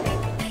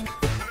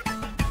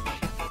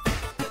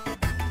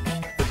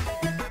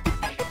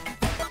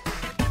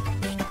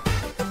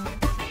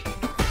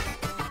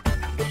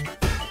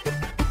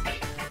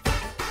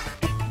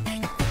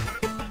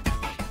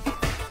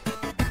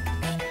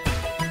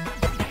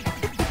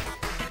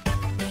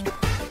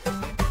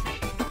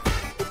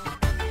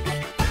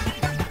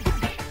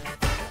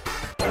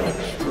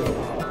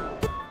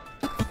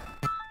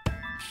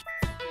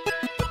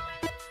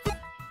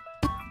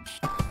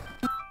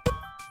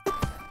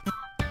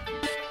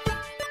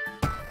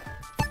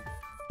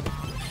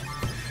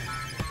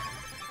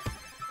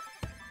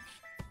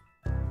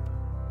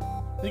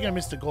 I think I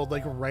missed a gold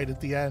like right at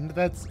the end.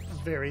 That's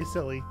very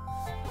silly.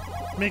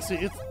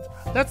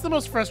 That's the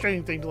most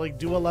frustrating thing, to like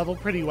do a level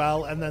pretty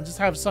well and then just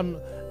have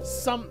some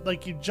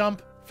like you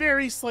jump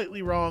very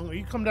slightly wrong, or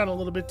you come down a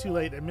little bit too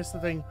late and miss the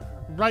thing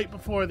right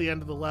before the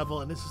end of the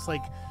level, and it's just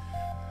like,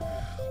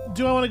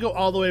 do I want to go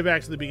all the way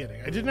back to the beginning?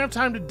 I didn't have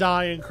time to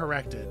die and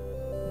correct it.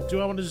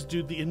 Do I want to just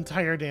do the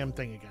entire damn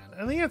thing again?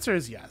 And the answer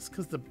is yes,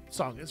 because the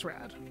song is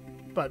rad,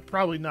 but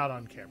probably not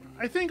on camera.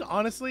 I think,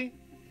 honestly,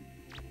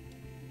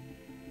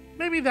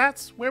 maybe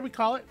that's where we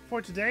call it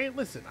for today.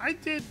 Listen, I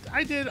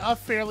did a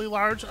fairly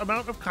large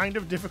amount of kind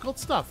of difficult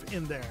stuff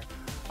in there.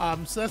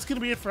 So that's going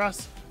to be it for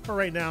us for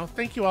right now.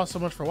 Thank you all so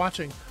much for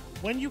watching.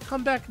 When you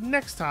come back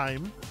next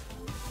time,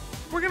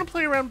 we're going to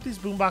play around with these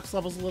boombox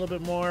levels a little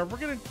bit more. We're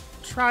going to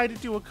try to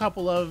do a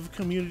couple of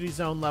community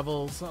zone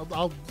levels.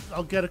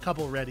 I'll get a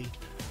couple ready.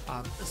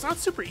 It's not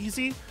super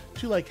easy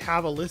to like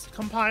have a list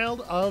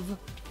compiled of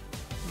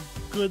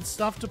good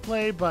stuff to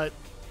play, but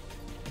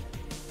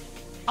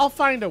I'll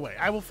find a way.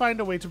 I will find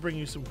a way to bring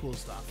you some cool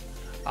stuff.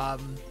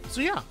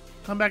 So yeah,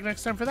 come back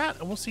next time for that,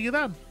 and we'll see you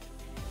then.